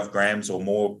 1.5 grams or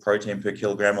more protein per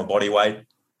kilogram of body weight,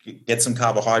 get some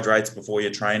carbohydrates before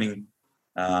your training.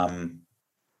 I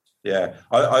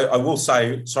will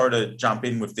say, sorry to jump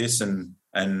in with this and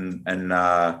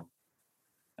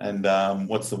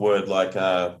what's the word?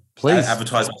 Please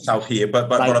advertise myself here,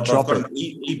 but I've got an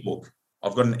ebook.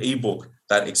 I've got an ebook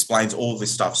that explains all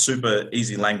this stuff, super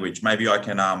easy language. Maybe I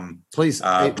can please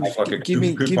give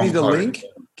me the link.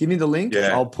 Give me the link.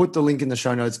 Yeah. I'll put the link in the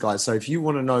show notes, guys. So if you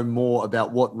want to know more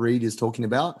about what Reed is talking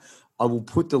about, I will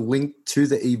put the link to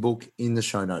the ebook in the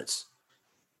show notes.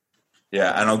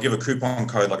 Yeah, and I'll give a coupon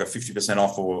code, like a 50%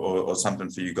 off or something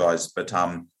for you guys. But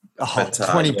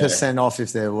 20% off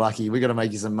if they're lucky. We got to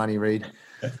make you some money, Reed.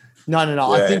 No. Yeah,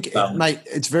 I think, mate,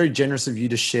 it's very generous of you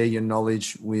to share your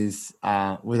knowledge with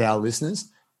our listeners.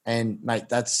 And mate,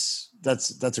 that's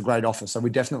a great offer. So we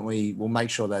definitely will make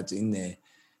sure that's in there.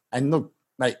 And look,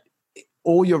 mate,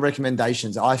 all your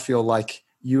recommendations, I feel like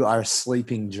you are a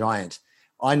sleeping giant.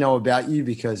 I know about you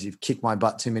because you've kicked my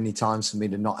butt too many times for me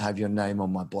to not have your name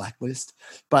on my blacklist.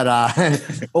 But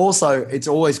also, it's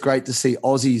always great to see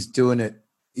Aussies doing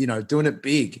it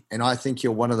big. And I think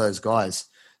you're one of those guys.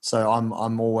 So I'm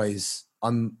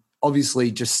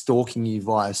obviously just stalking you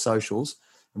via socials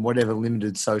and whatever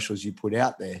limited socials you put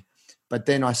out there. But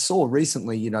then I saw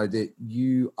recently, that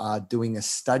you are doing a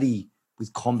study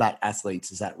with combat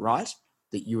athletes. Is that right?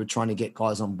 That you were trying to get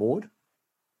guys on board?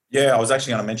 Yeah, I was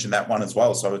actually going to mention that one as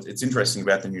well. So it's interesting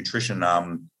about the nutrition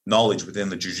knowledge within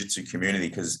the jiu-jitsu community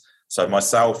because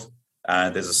myself,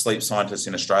 there's a sleep scientist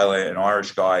in Australia, an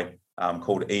Irish guy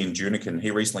called Ian Dunican. He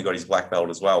recently got his black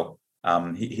belt as well.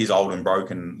 He's old and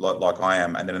broken like I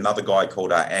am. And then another guy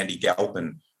called Andy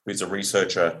Galpin, who's a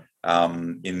researcher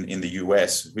in the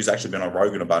US, who's actually been on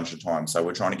Rogan a bunch of times. So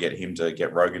we're trying to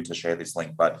get Rogan to share this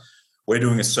link. But we're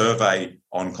doing a survey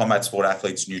on combat sport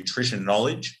athletes' nutrition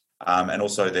knowledge and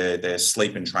also their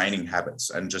sleep and training habits,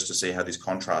 and just to see how this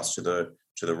contrasts to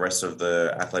the rest of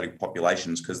the athletic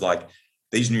populations. Because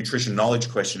these nutrition knowledge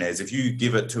questionnaires, if you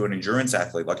give it to an endurance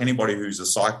athlete, like anybody who's a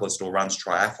cyclist or runs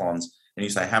triathlons, and you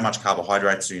say, how much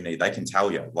carbohydrates do you need? They can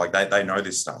tell you. They know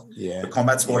this stuff. Yeah. The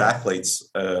combat sport athletes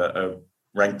are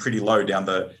ranked pretty low down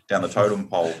the totem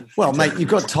pole. Well, mate, you've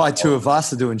got Tai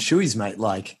Tuivasa doing shoeies, mate.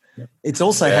 It's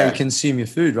also how you consume your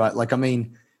food, right?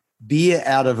 Beer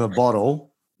out of a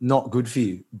bottle, not good for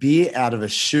you. Beer out of a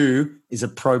shoe is a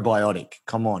probiotic.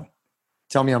 Come on.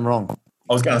 Tell me I'm wrong.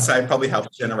 I was going to say it probably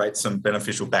helps generate some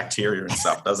beneficial bacteria and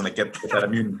stuff, doesn't it? Get that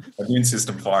immune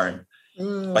system firing.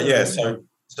 But yeah, so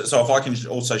if I can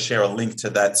also share a link to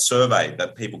that survey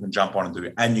that people can jump on and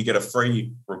do, and you get a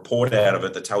free report out of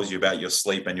it that tells you about your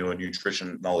sleep and your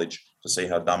nutrition knowledge to see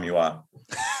how dumb you are.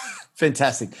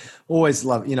 Fantastic. Always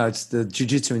love, it's the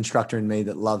jiu-jitsu instructor in me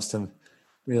that loves to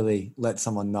really let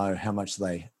someone know how much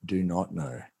they do not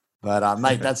know. But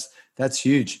mate, that's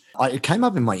huge. It came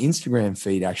up in my Instagram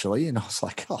feed actually, and I was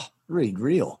like, Reed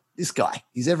Real, this guy,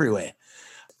 he's everywhere.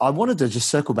 I wanted to just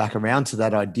circle back around to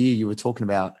that idea you were talking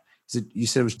about. You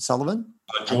said it was Sullivan?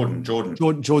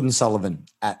 Jordan Sullivan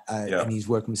and he's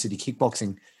working with City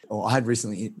Kickboxing. I had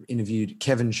recently interviewed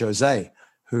Kevin Jose,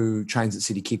 who trains at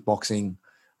City Kickboxing.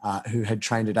 who had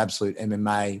trained at Absolute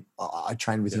MMA. I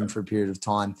trained with him for a period of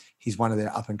time. He's one of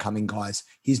their up and coming guys.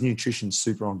 His nutrition's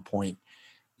super on point.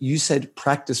 You said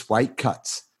practice weight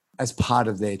cuts as part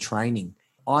of their training.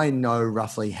 I know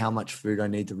roughly how much food I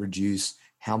need to reduce,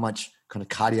 how much kind of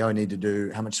cardio I need to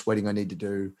do, how much sweating I need to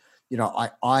do. You know,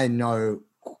 I know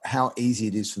how easy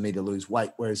it is for me to lose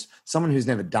weight. Whereas someone who's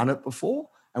never done it before,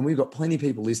 and we've got plenty of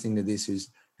people listening to this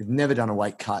who've never done a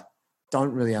weight cut,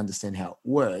 don't really understand how it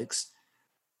works.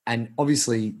 And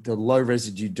obviously the low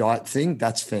residue diet thing,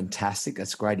 that's fantastic.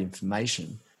 That's great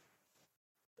information.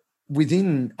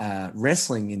 Within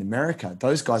wrestling in America,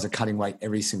 those guys are cutting weight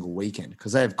every single weekend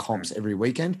because they have comps every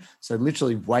weekend. So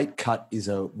literally weight cut is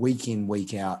a week in,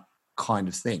 week out kind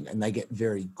of thing, and they get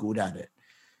very good at it.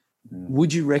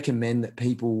 Would you recommend that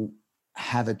people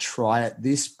have a try at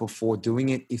this before doing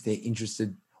it if they're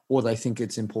interested or they think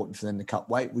it's important for them to cut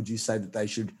weight? Would you say that they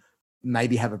should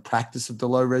maybe have a practice of the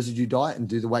low residue diet and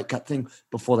do the weight cut thing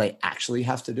before they actually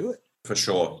have to do it? For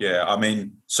sure. Yeah. I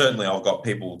mean, certainly I've got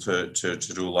people to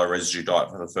do a low residue diet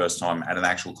for the first time at an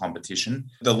actual competition.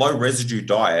 The low residue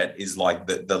diet is like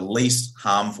the least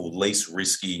harmful, least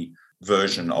risky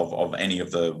version of any of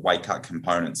the weight cut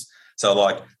components. So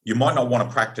like you might not want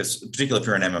to practice, particularly if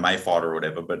you're an MMA fighter or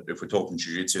whatever, but if we're talking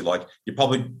jiu-jitsu, like you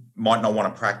probably might not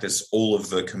want to practice all of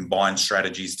the combined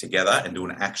strategies together and do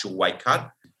an actual weight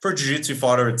cut. For a jiu-jitsu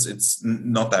fighter, it's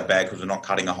not that bad because we're not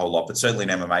cutting a whole lot, but certainly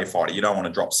an MMA fighter, you don't want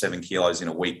to drop 7 kilos in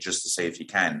a week just to see if you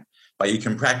can, but you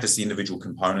can practice the individual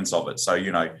components of it. So,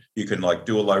 you know, you can like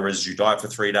do a low residue diet for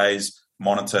 3 days,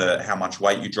 monitor how much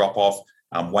weight you drop off,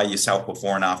 weigh yourself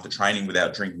before and after training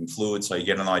without drinking fluid. So you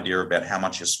get an idea about how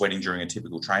much you're sweating during a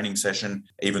typical training session,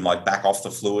 even like back off the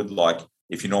fluid. Like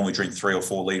if you normally drink 3 or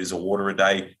 4 liters of water a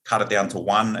day, cut it down to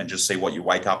 1 and just see what you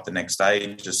wake up the next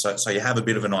day. Just so you have a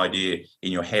bit of an idea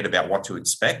in your head about what to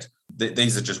expect.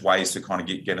 These are just ways to kind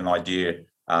of get an idea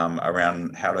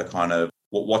around how to kind of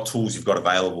what tools you've got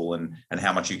available and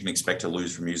how much you can expect to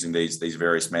lose from using these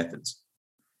various methods.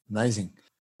 Amazing.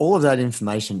 All of that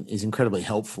information is incredibly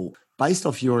helpful based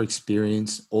off your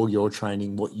experience or your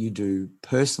training, what you do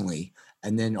personally.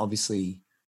 And then obviously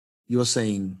you're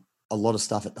seeing a lot of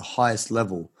stuff at the highest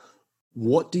level.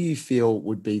 What do you feel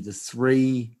would be the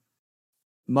 3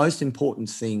 most important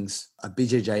things a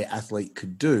BJJ athlete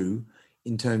could do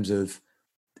in terms of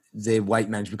their weight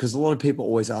management? Because a lot of people are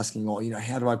always asking, oh, you know,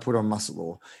 how do I put on muscle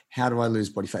or how do I lose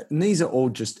body fat? And these are all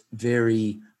just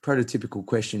very prototypical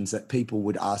questions that people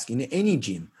would ask in any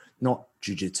gym, not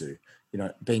jiu-jitsu. You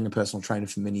know, being a personal trainer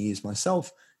for many years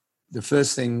myself, the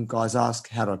first thing guys ask,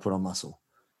 how do I put on muscle?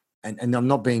 And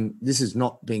this is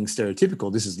not being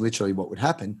stereotypical. This is literally what would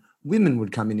happen. Women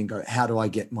would come in and go, how do I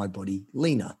get my body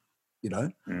leaner? You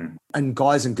know, and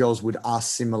guys and girls would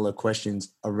ask similar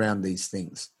questions around these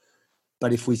things.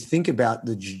 But if we think about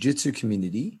the jiu-jitsu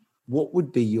community, what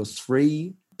would be your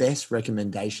 3 best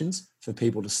recommendations for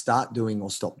people to start doing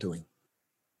or stop doing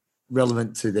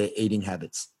relevant to their eating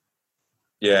habits?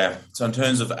 Yeah. So in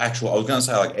terms of actual, I was going to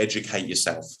say like educate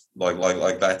yourself.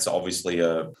 Like that's obviously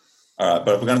all right. But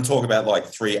if we're going to talk about like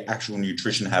 3 actual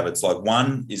nutrition habits, like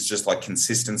 1 is just like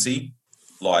consistency,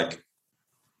 like,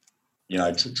 you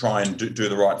know, try and do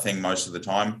the right thing most of the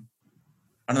time.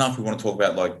 I don't know if we want to talk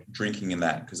about like drinking in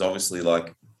that, because obviously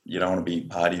like you don't want to be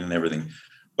partying and everything,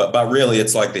 but really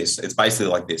it's like this. It's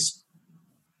basically like this.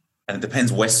 And it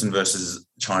depends Western versus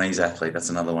Chinese athlete. That's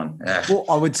another one. Yeah. Well,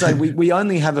 I would say we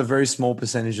only have a very small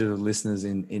percentage of the listeners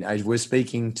in Asia. We're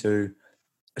speaking to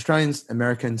Australians,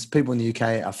 Americans, people in the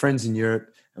UK, our friends in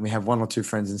Europe, and we have 1 or 2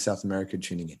 friends in South America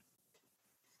tuning in.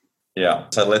 Yeah.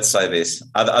 So let's say this.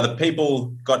 Are the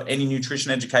people got any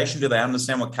nutrition education? Do they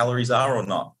understand what calories are or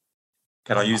not?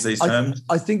 Can I use these terms?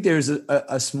 I think there is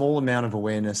a small amount of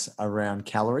awareness around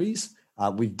calories.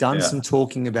 We've done some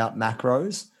talking about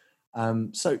macros.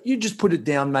 So you just put it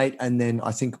down, mate, and then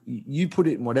I think you put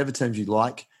it in whatever terms you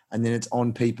like, and then it's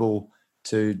on people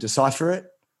to decipher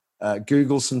it,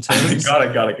 Google some terms. Got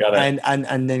it.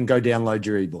 And then go download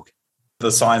your ebook.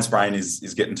 The science brain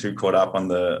is getting too caught up on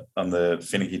the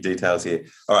finicky details here.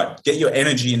 All right, get your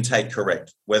energy intake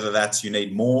correct, whether that's you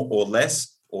need more or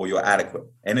less or you're adequate.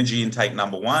 Energy intake,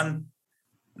 number 1.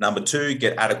 Number 2,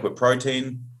 get adequate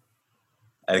protein.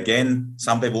 Again,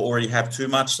 some people already have too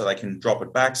much, so they can drop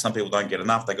it back. Some people don't get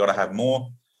enough. They got to have more.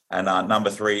 And number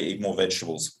 3, eat more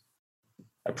vegetables.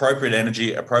 Appropriate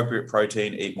energy, appropriate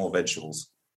protein, eat more vegetables.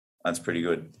 That's pretty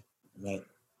good. Mate,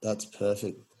 that's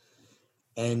perfect.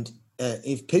 And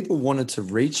if people wanted to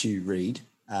reach you, Reid,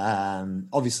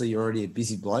 obviously you're already a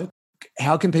busy bloke.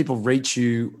 How can people reach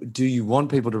you? Do you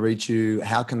want people to reach you?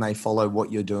 How can they follow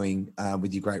what you're doing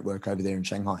with your great work over there in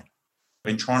Shanghai? I've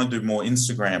been trying to do more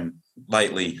Instagram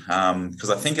lately because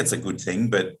I think it's a good thing,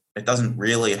 but it doesn't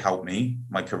really help me,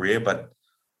 my career. But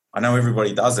I know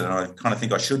everybody does it, and I kind of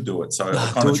think I should do it. So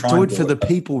I kind of try do and it for the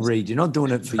people, Reed. You're not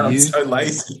doing it for I'm you. so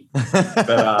lazy.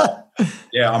 But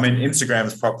yeah, I mean, Instagram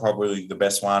is probably the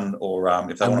best one. Or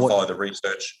if they want to follow the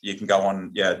research, you can go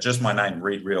on. Yeah, just my name,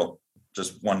 Reed Real.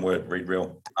 Just one word, Reed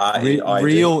Real.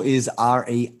 Real is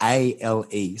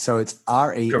REALE. So it's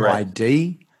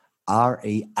REIDREALE.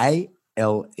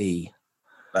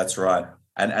 That's right.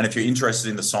 And if you're interested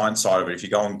in the science side of it, if you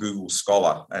go on Google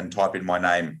Scholar and type in my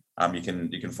name, you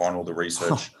can find all the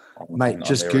research. Mate,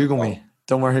 just Google me.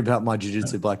 Don't worry about my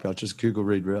jiu-jitsu black belt. Just Google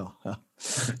Reed Real.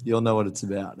 You'll know what it's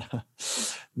about.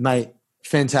 Mate,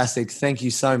 fantastic. Thank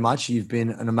you so much. You've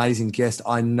been an amazing guest.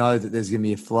 I know that there's going to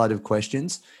be a flood of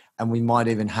questions, and we might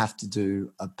even have to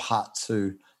do a part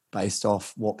 2 based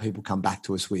off what people come back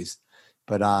to us with.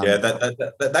 But yeah,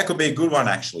 that could be a good one,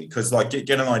 actually, because like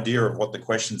get an idea of what the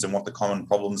questions and what the common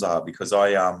problems are, because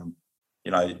I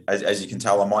as you can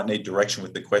tell, I might need direction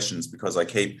with the questions because I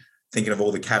keep thinking of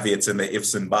all the caveats and the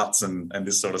ifs and buts and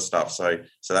this sort of stuff. So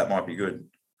that might be good.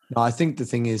 No, I think the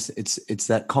thing is it's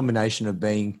that combination of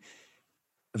being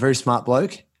a very smart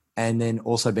bloke and then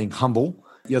also being humble.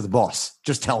 You're the boss.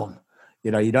 Just tell them.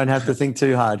 You don't have to think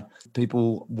too hard.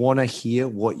 People want to hear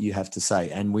what you have to say,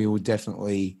 and we will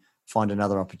definitely find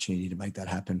another opportunity to make that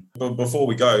happen. But before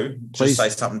we go, please just say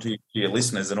something to your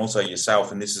listeners and also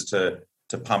yourself, and this is to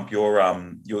pump your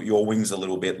wings a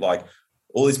little bit. Like,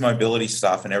 all this mobility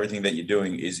stuff and everything that you're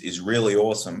doing is really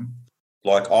awesome.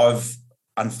 Like, I've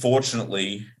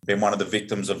unfortunately been one of the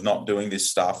victims of not doing this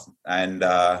stuff. And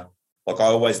I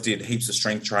always did heaps of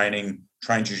strength training,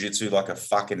 trained jiu-jitsu like a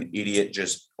fucking idiot,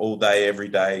 just all day, every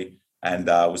day. And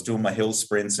was doing my hill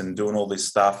sprints and doing all this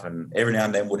stuff. And every now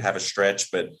and then would have a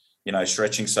stretch, but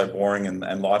stretching's so boring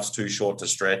and life's too short to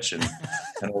stretch and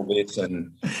all this.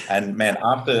 And man,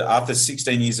 after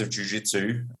 16 years of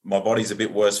jiu-jitsu, my body's a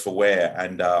bit worse for wear.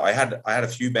 And I had a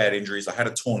few bad injuries. I had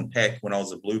a torn pec when I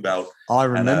was a blue belt. I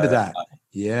remember that.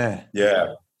 Yeah.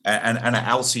 Yeah. And an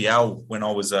LCL when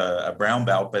I was a brown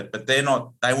belt, but they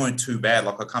weren't too bad.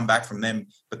 Like, I come back from them,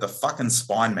 but the fucking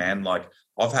spine, man, like,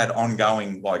 I've had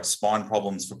ongoing like spine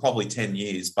problems for probably 10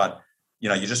 years, but you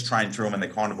just train through them and they're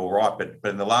kind of all right. But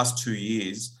in the last 2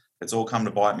 years, it's all come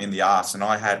to bite me in the ass. And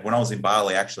when I was in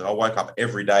Bali, actually, I woke up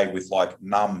every day with like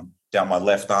numb down my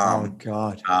left arm. Oh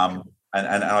God.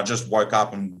 And I just woke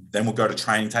up, and then we'll go to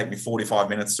training, take me 45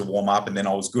 minutes to warm up. And then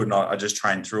I was good. And I just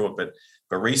trained through it.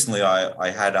 But recently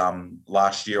I had,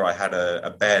 last year I had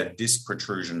a bad disc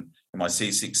protrusion in my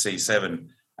C6, C7.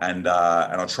 And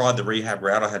I tried the rehab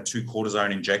route. I had 2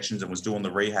 cortisone injections and was doing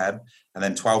the rehab. And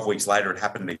then 12 weeks later, it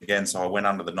happened again. So I went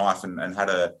under the knife and had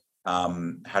a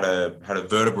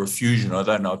vertebral fusion. I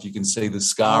don't know if you can see the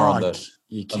scar on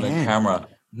the camera,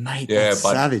 mate. Yeah,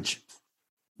 savage.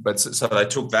 But so they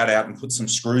took that out and put some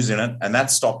screws in it, and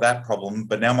that stopped that problem.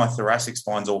 But now my thoracic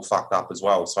spine's all fucked up as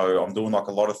well. So I'm doing like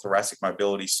a lot of thoracic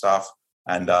mobility stuff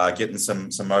and getting some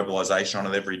mobilization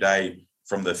on it every day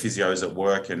from the physios at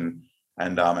work. And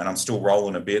I'm still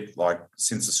rolling a bit. Like,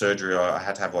 since the surgery, I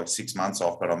had to have like 6 months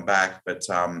off, but I'm back. But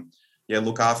yeah,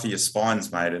 look after your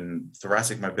spines, mate, and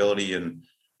thoracic mobility, and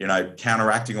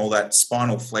counteracting all that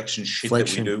spinal flexion shit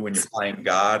that we do when you're playing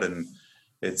guard. And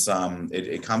it's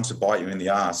it comes to bite you in the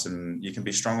ass. And you can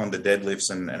be strong on the deadlifts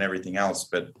and everything else,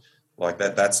 but like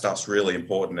that stuff's really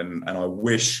important. And I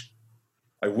wish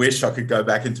I could go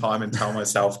back in time and tell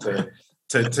myself to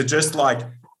just like,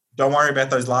 don't worry about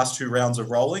those last 2 rounds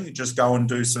of rolling. Just go and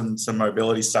do some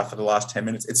mobility stuff for the last 10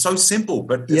 minutes. It's so simple,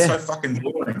 but it's so fucking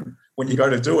boring when you go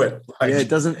to do it. Like, it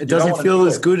doesn't feel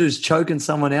as good as choking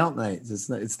someone out, mate. It's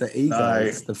the ego. No.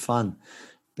 It's the fun.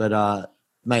 But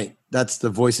mate, that's the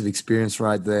voice of experience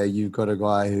right there. You've got a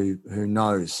guy who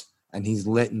knows, and he's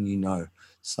letting you know.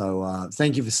 So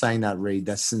thank you for saying that, Reed.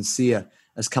 That's sincere.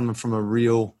 That's coming from a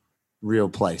real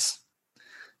place.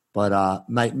 But,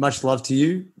 mate, much love to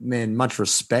you, man. Much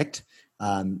respect.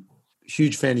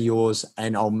 Huge fan of yours.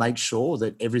 And I'll make sure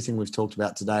that everything we've talked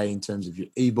about today in terms of your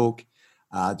ebook,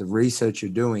 the research you're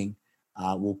doing,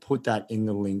 we'll put that in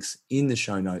the links in the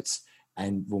show notes,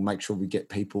 and we'll make sure we get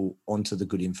people onto the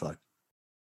good info.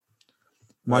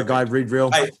 My guy, Reed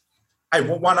Real. Hey,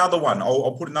 one other one.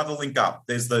 I'll put another link up.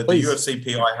 There's the UFC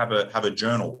PI have a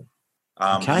journal.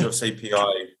 UFC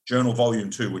PI Journal Volume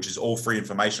 2, which is all free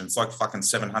information. It's like fucking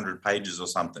 700 pages or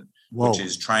something. Whoa. Which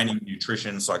is training,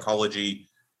 nutrition, psychology,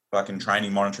 fucking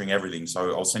training, monitoring, everything.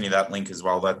 So I'll send you that link as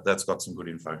well. That's got some good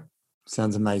info.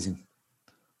 Sounds amazing.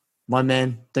 My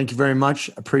man, thank you very much.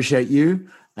 Appreciate you.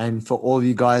 And for all of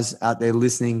you guys out there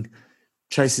listening,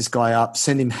 chase this guy up,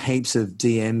 send him heaps of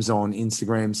DMs on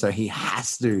Instagram. So he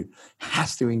has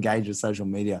to engage with social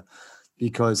media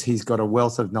because he's got a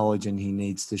wealth of knowledge and he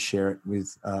needs to share it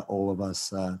with all of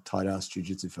us tight ass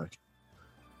jiu-jitsu folk.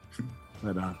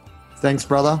 But, thanks,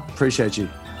 brother. Appreciate you.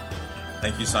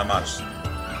 Thank you so much.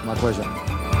 My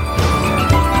pleasure.